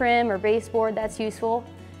 Trim or baseboard, that's useful.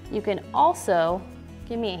 You can also,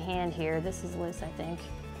 give me a hand here, this is loose I think.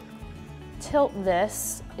 Tilt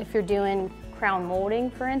this if you're doing crown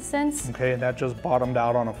molding, for instance. Okay, and that just bottomed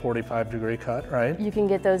out on a 45-degree cut, right? You can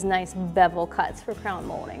get those nice bevel cuts for crown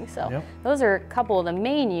molding. So those are a couple of the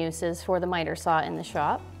main uses for the miter saw in the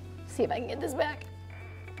shop. See if I can get this back.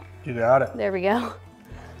 You got it. There we go.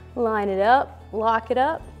 Line it up, lock it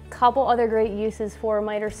up. Couple other great uses for a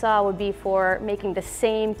miter saw would be for making the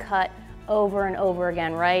same cut over and over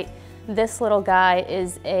again, right? This little guy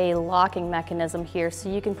is a locking mechanism here, so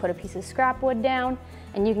you can put a piece of scrap wood down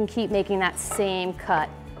and you can keep making that same cut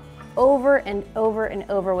over and over and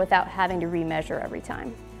over without having to remeasure every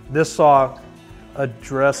time. This saw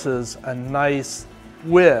addresses a nice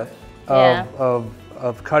width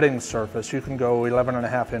of cutting surface. You can go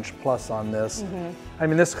 11.5-inch plus on this. I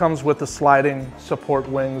mean, this comes with the sliding support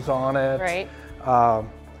wings on it. Right.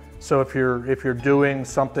 So if you're doing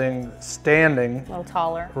something standing, a little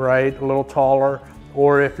taller. Right, a little taller,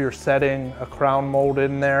 or if you're setting a crown mold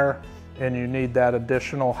in there and you need that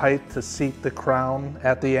additional height to seat the crown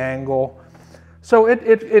at the angle. So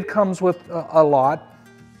it comes with a lot.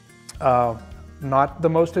 Not the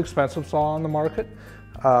most expensive saw on the market,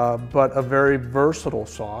 but a very versatile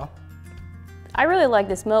saw. I really like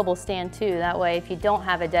this mobile stand too. That way, if you don't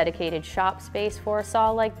have a dedicated shop space for a saw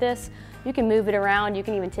like this, you can move it around. You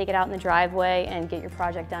can even take it out in the driveway and get your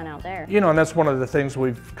project done out there. You know, and that's one of the things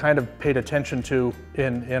we've kind of paid attention to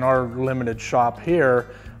in our limited shop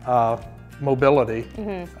here, mobility,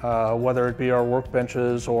 whether it be our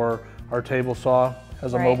workbenches or our table saw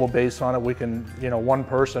has a mobile base on it. We can, one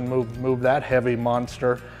person move that heavy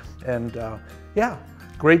monster, and yeah,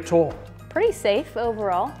 great tool. Pretty safe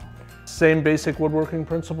overall. Same basic woodworking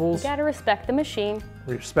principles. You gotta respect the machine.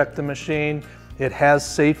 Respect the machine. It has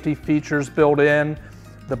safety features built in.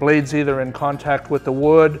 The blade's either in contact with the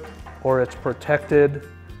wood or it's protected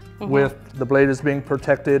with, the blade is being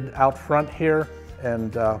protected out front here.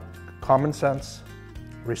 And common sense,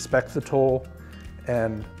 respect the tool,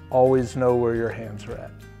 and always know where your hands are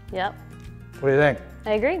at. Yep. What do you think?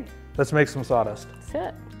 I agree. Let's make some sawdust. Let's do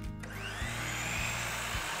it.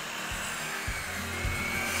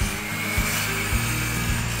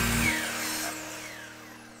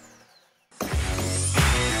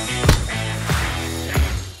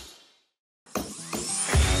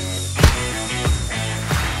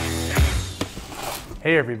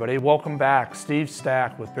 Hey everybody, welcome back. Steve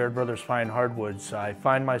Stack with Baird Brothers Fine Hardwoods. I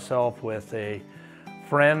find myself with a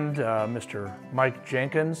friend, Mr. Mike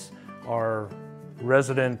Jenkins, our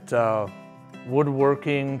resident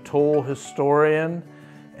woodworking tool historian,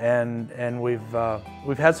 and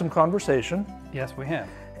we've had some conversation. Yes, we have.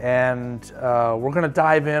 And we're going to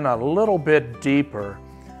dive in a little bit deeper.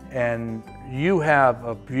 And you have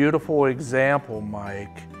a beautiful example,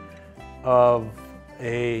 Mike, of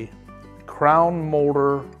a crown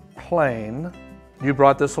molder plane. You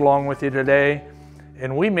brought this along with you today,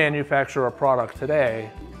 and we manufacture a product today.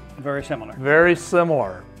 Very similar. Very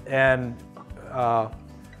similar. And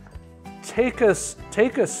take us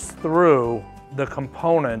through the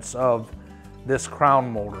components of this crown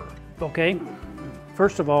molder. Okay,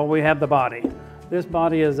 first of all, we have the body. This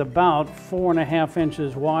body is about 4.5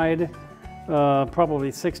 inches wide, probably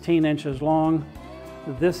 16 inches long.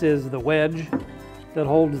 This is the wedge that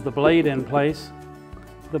holds the blade in place.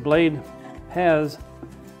 The blade has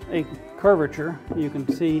a curvature. You can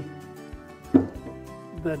see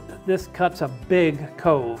that this cuts a big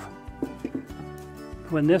cove.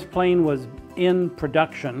 When this plane was in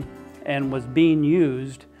production and was being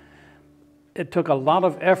used, it took a lot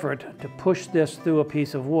of effort to push this through a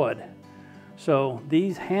piece of wood. So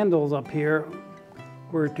these handles up here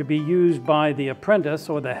were to be used by the apprentice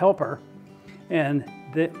or the helper, and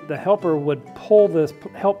the helper would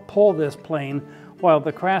help pull this plane while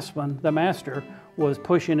the craftsman, the master, was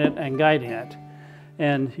pushing it and guiding it.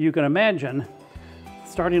 And you can imagine,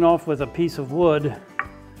 starting off with a piece of wood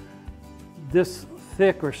this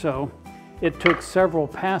thick or so, it took several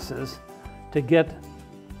passes to get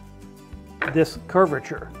this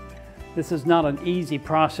curvature. This is not an easy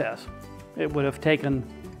process. It would have taken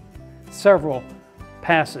several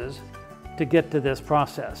passes to get to this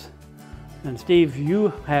process. And Steve,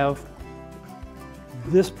 you have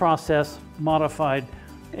this process modified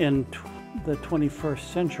in the 21st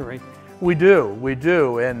century. We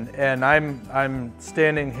do, and I'm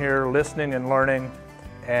standing here listening and learning,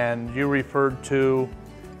 and you referred to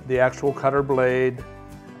the actual cutter blade,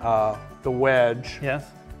 the wedge. Yes.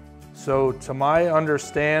 So to my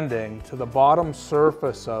understanding, to the bottom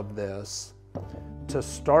surface of this, to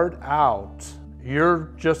start out, you're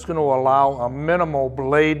just going to allow a minimal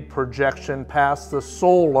blade projection past the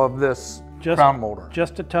sole of this crown molder.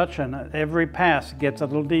 Just a touch, and every pass gets a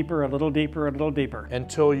little deeper, a little deeper, a little deeper.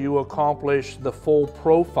 Until you accomplish the full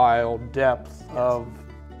profile depth of,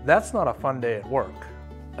 that's not a fun day at work.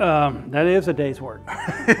 That is a day's work.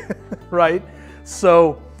 Right?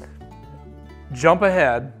 So jump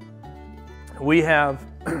ahead. We have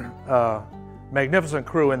a magnificent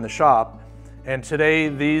crew in the shop, and today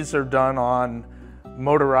these are done on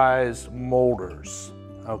motorized molders,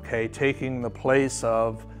 okay, taking the place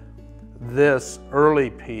of this early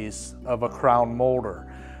piece of a crown molder.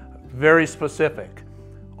 Very specific.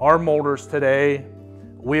 Our molders today,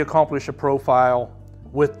 we accomplish a profile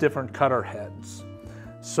with different cutter heads.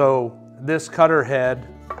 So this cutter head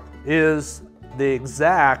is the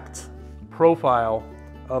exact profile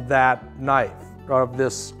of that knife, of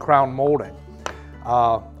this crown molding.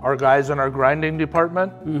 Our guys in our grinding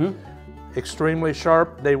department, extremely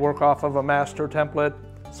sharp. They work off of a master template,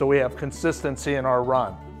 so we have consistency in our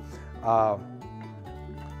run.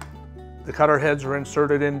 The cutter heads are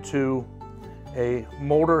inserted into a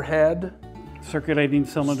molder head. Circulating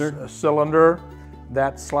cylinder. A cylinder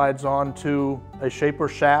that slides onto a shaper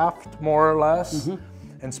shaft, more or less,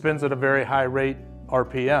 and spins at a very high rate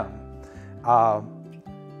RPM.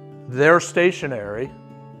 They're stationary,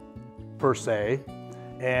 per se,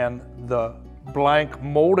 and the blank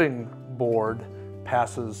molding board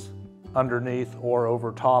passes underneath or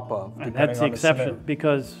over top of. And that's the exception,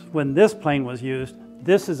 because when this plane was used,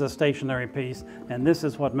 this is a stationary piece, and this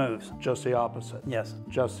is what moves. Just the opposite. Yes.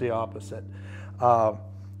 Just the opposite.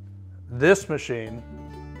 This machine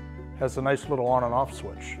has a nice little on and off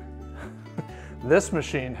switch. This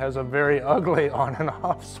machine has a very ugly on and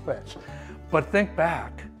off switch. But think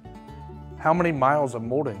back, how many miles of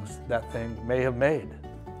moldings that thing may have made.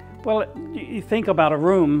 Well, you think about a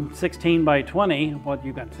room, 16 by 20, what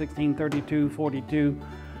you got, 16, 32, 42,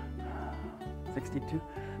 62,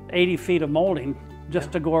 80 feet of molding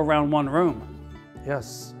just to go around one room.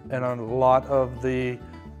 Yes, and a lot of the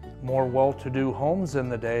more well-to-do homes in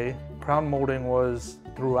the day crown molding was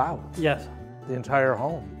throughout. Yes. The entire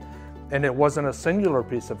home. And it wasn't a singular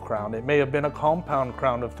piece of crown. It may have been a compound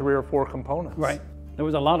crown of 3 or 4 components. Right. There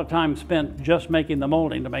was a lot of time spent just making the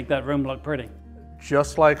molding to make that room look pretty.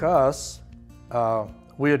 Just like us,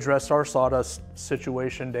 we address our sawdust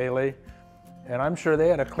situation daily. And I'm sure they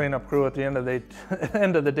had a cleanup crew at the end of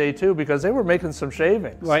the day too, because they were making some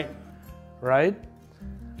shavings. Right. Right?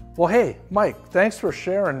 Well, hey, Mike, thanks for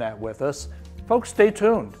sharing that with us. Folks, stay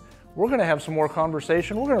tuned. We're gonna have some more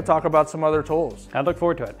conversation. We're gonna talk about some other tools. I look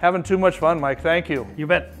forward to it. Having too much fun, Mike, thank you. You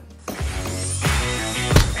bet.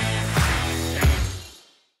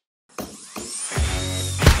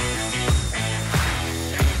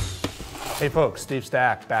 Hey folks, Steve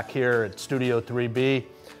Stack back here at Studio 3B,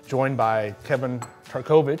 joined by Kevin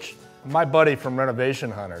Tarkovich, my buddy from Renovation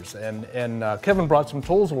Hunters. And Kevin brought some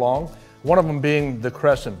tools along, one of them being the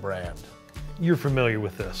Crescent brand. You're familiar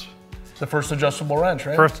with this. The first adjustable wrench,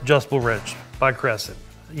 right? First adjustable wrench by Crescent.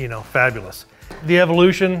 You know, fabulous. The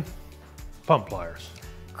evolution, pump pliers.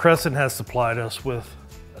 Crescent has supplied us with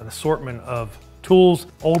an assortment of tools,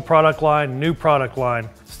 old product line, new product line,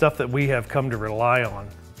 stuff that we have come to rely on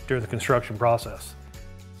during the construction process.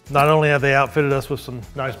 Not only have they outfitted us with some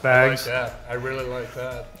nice bags. I like that. I really like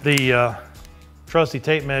that. The trusty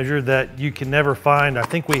tape measure that you can never find. I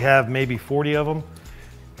think we have maybe 40 of them,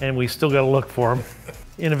 and we still got to look for them.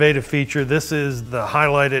 Innovative feature. This is the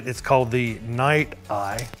highlighted. It's called the Night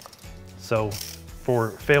Eye. So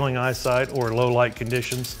for failing eyesight or low light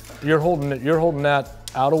conditions. You're holding that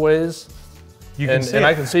out a ways. You can see and it.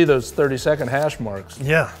 I can see those 30-second hash marks.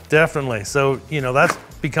 Yeah, definitely. So, you know, that's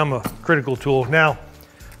become a critical tool. Now,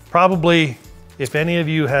 probably if any of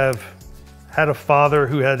you have had a father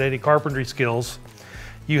who had any carpentry skills,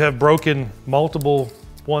 you have broken multiple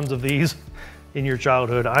ones of these in your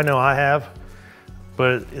childhood. I know I have,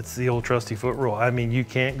 but it's the old trusty foot rule. I mean, you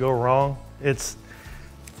can't go wrong. It's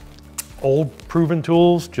old proven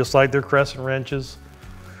tools, just like their Crescent wrenches,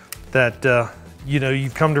 that you know,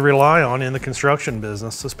 you've come to rely on in the construction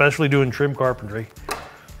business, especially doing trim carpentry.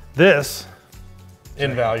 This,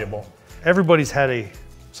 invaluable. Everybody's had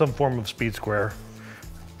some form of speed square.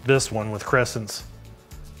 This one with Crescent's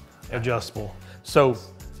adjustable. So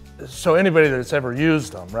anybody that's ever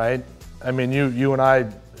used them, right? I mean, you and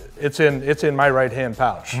I, it's in my right-hand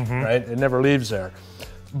pouch, right? It never leaves there.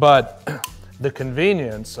 But the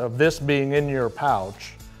convenience of this being in your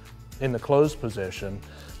pouch in the closed position,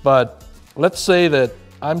 but let's say that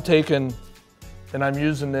I'm taking and I'm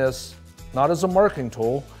using this not as a marking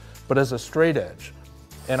tool, but as a straight edge,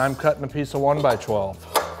 and I'm cutting a piece of 1x12.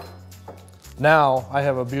 Now I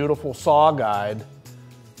have a beautiful saw guide,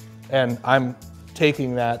 and I'm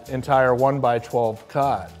taking that entire 1x12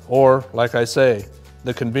 cut. Or, like I say,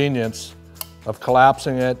 the convenience of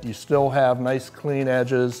collapsing it. You still have nice clean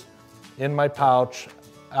edges in my pouch,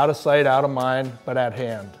 out of sight, out of mind, but at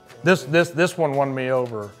hand. This one won me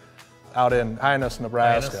over out in Hyannis,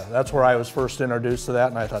 Nebraska. That's where I was first introduced to that,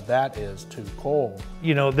 and I thought, that is too cold.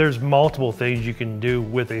 You know, there's multiple things you can do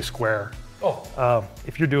with a square.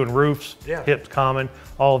 If you're doing roofs, hips, common,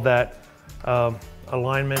 all of that,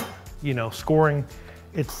 alignment, you know, scoring,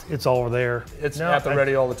 it's all there. It's at the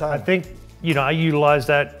ready all the time. I think, you know, I utilize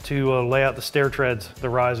that to lay out the stair treads, the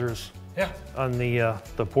risers, on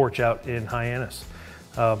the porch out in Hyannis,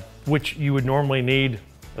 which you would normally need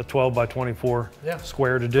a 12x24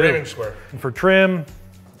 square to do. Framing square. And for trim,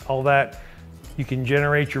 all that, you can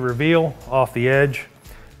generate your reveal off the edge.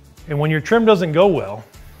 And when your trim doesn't go well,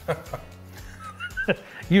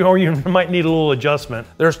 you might need a little adjustment.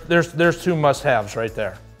 There's two must-haves right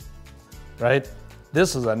there, right?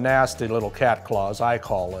 This is a nasty little cat claws, I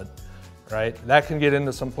call it, right? That can get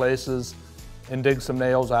into some places and dig some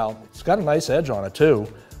nails out. It's got a nice edge on it too,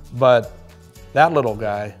 but that little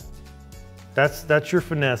guy. That's your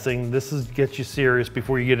finessing. This gets you serious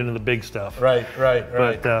before you get into the big stuff. Right.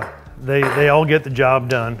 But they all get the job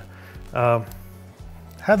done.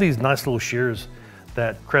 Have these nice little shears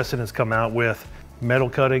that Crescent has come out with. Metal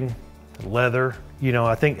cutting, leather. You know,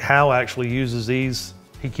 I think Hal actually uses these.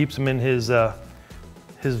 He keeps them in his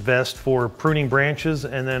vest for pruning branches,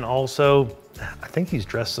 and then also, I think he's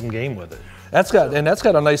dressed some game with it. That's got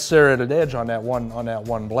a nice serrated edge on that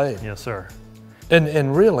one blade. Yes, sir.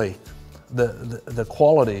 And really, the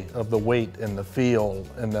quality of the weight and the feel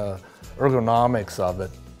and the ergonomics of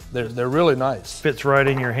it, they're really nice. Fits right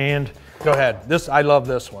in your hand. Go ahead. I love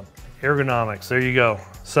this one. Ergonomics, there you go.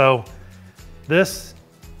 So this,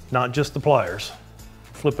 not just the pliers.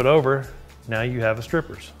 Flip it over, now you have a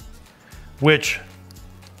strippers, which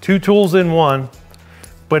 2 tools in one,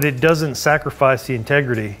 but it doesn't sacrifice the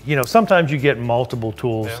integrity. You know, sometimes you get multiple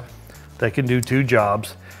tools that can do 2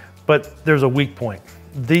 jobs, but there's a weak point.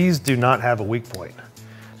 These do not have a weak point.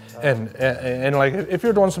 And like if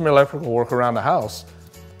you're doing some electrical work around the house,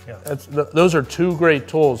 those are two great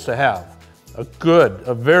tools to have.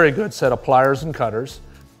 A very good set of pliers and cutters,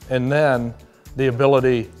 and then the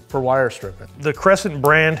ability for wire stripping. The Crescent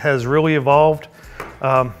brand has really evolved.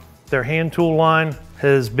 Their hand tool line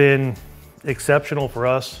has been exceptional for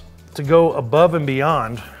us. To go above and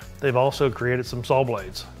beyond, they've also created some saw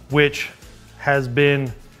blades, which has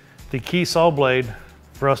been the key saw blade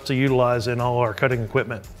for us to utilize in all our cutting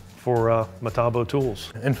equipment for Metabo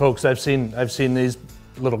tools. And folks, I've seen these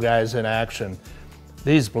little guys in action.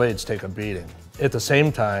 These blades take a beating. At the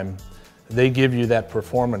same time, they give you that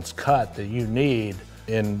performance cut that you need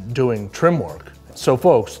in doing trim work. So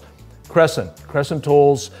folks, Crescent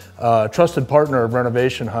Tools, trusted partner of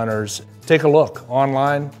Renovation Hunters. Take a look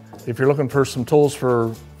online. If you're looking for some tools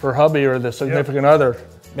for hubby or the significant other,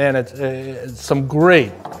 man, it's some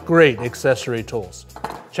great accessory tools.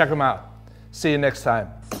 Check them out. See you next time.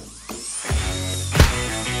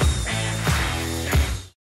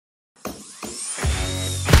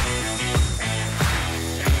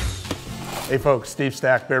 Hey folks, Steve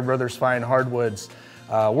Stack, Baird Brothers Fine Hardwoods.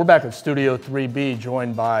 We're back at Studio 3B,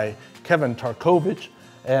 joined by Kevin Tarkovich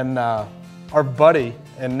and our buddy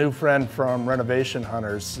and new friend from Renovation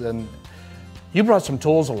Hunters. And you brought some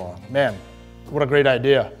tools along. Man, what a great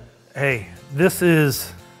idea. Hey, this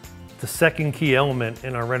is the second key element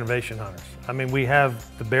in our Renovation Hunters. I mean, we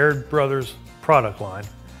have the Baird Brothers product line.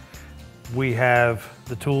 We have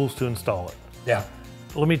the tools to install it. Yeah.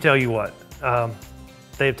 Let me tell you what,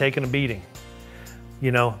 they've taken a beating.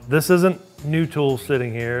 You know, this isn't new tools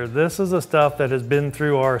sitting here. This is the stuff that has been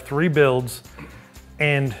through our 3 builds,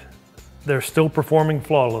 and they're still performing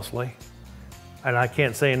flawlessly. And I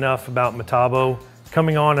can't say enough about Metabo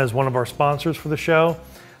coming on as one of our sponsors for the show,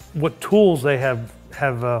 what tools they have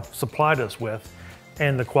supplied us with,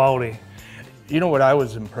 and the quality. You know what I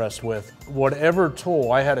was impressed with? Whatever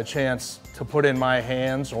tool I had a chance to put in my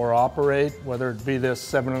hands or operate, whether it be this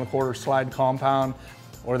 7 1/4 slide compound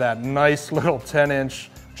or that nice little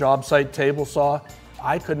 10-inch job site table saw,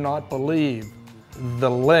 I could not believe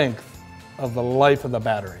the length of the life of the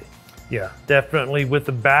battery. Yeah, definitely. With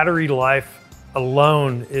the battery life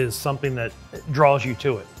alone is something that draws you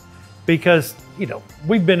to it. Because, you know,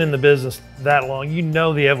 we've been in the business that long, you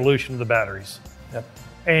know the evolution of the batteries. Yep.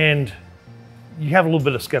 And you have a little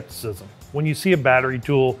bit of skepticism. When you see a battery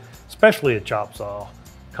tool, especially a chop saw,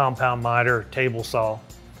 compound miter, table saw,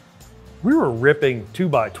 we were ripping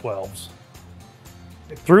 2x12s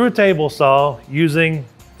through a table saw using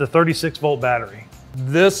the 36-volt battery.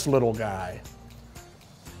 This little guy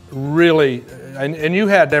really, and you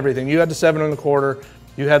had everything. You had the 7 1/4,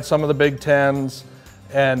 you had some of the big 10s,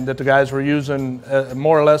 and that the guys were using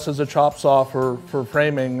more or less as a chop saw for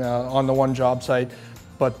framing on the one job site.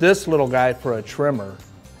 But this little guy for a trimmer,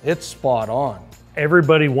 it's spot on.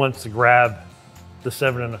 Everybody wants to grab the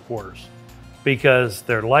 7 1/4s because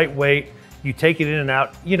they're lightweight. You take it in and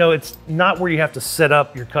out. You know, it's not where you have to set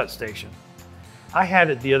up your cut station. I had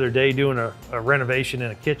it the other day doing a renovation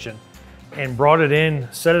in a kitchen and brought it in,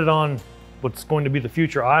 set it on what's going to be the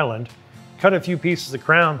future island, cut a few pieces of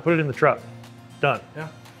crown, put it in the truck, done. Yeah.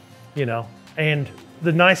 You know, and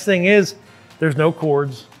the nice thing is there's no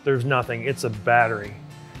cords, there's nothing. It's a battery.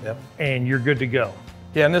 Yep. And you're good to go.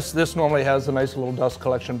 Yeah, and this normally has a nice little dust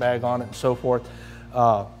collection bag on it and so forth.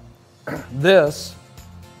 This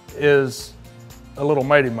is a little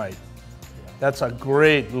Mighty Mite. That's a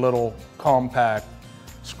great little compact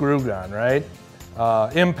screw gun, right?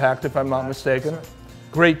 Impact, if I'm not mistaken.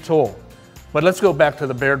 Great tool. But let's go back to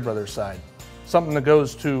the Baird Brothers side. Something that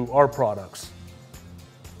goes to our products.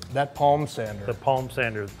 That palm sander. The palm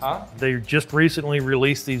sander. Huh? They just recently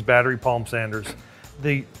released these battery palm sanders.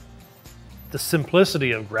 The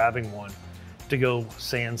simplicity of grabbing one to go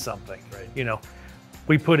sand something, right? You know,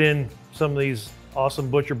 we put in some of these awesome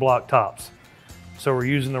butcher block tops. So we're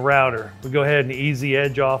using the router. We go ahead and ease the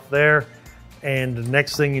edge off there. And the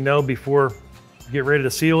next thing you know, before you get ready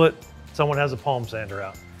to seal it, someone has a palm sander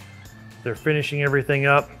out. They're finishing everything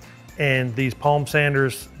up. And these palm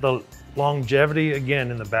sanders, the longevity,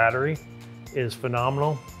 again, in the battery is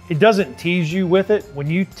phenomenal. It doesn't tease you with it. When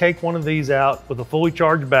you take one of these out with a fully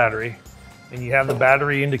charged battery and you have the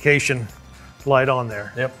battery indication light on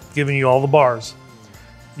there, yep, giving you all the bars,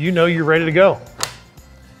 you know you're ready to go.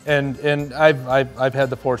 And I've had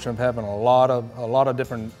the fortune of having a lot of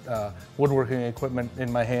different woodworking equipment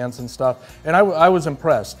in my hands and stuff, and I was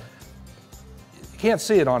impressed. You can't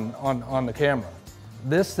see it on the camera.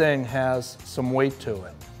 This thing has some weight to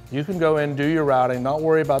it, You can go in, do your routing, not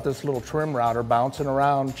worry about this little trim router bouncing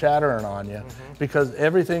around, chattering on you, because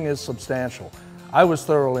everything is substantial. I was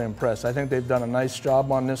thoroughly impressed. I think they've done a nice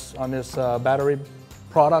job on this battery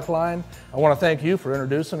product line. I want to thank you for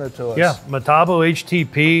introducing it to us. Yeah, Metabo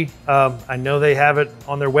HTP. I know they have it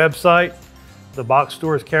on their website. The box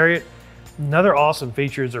stores carry it. Another awesome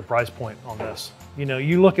feature is their price point on this. You know,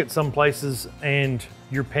 you look at some places and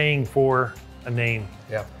you're paying for a name.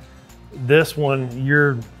 Yeah. This one,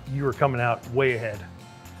 you are coming out way ahead.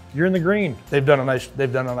 You're in the green. They've done a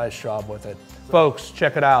nice job with it. Folks,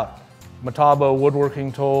 check it out. Metabo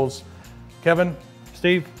woodworking tools. Kevin,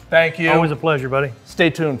 Steve, thank you. Always a pleasure, buddy. Stay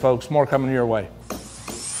tuned, folks. More coming your way.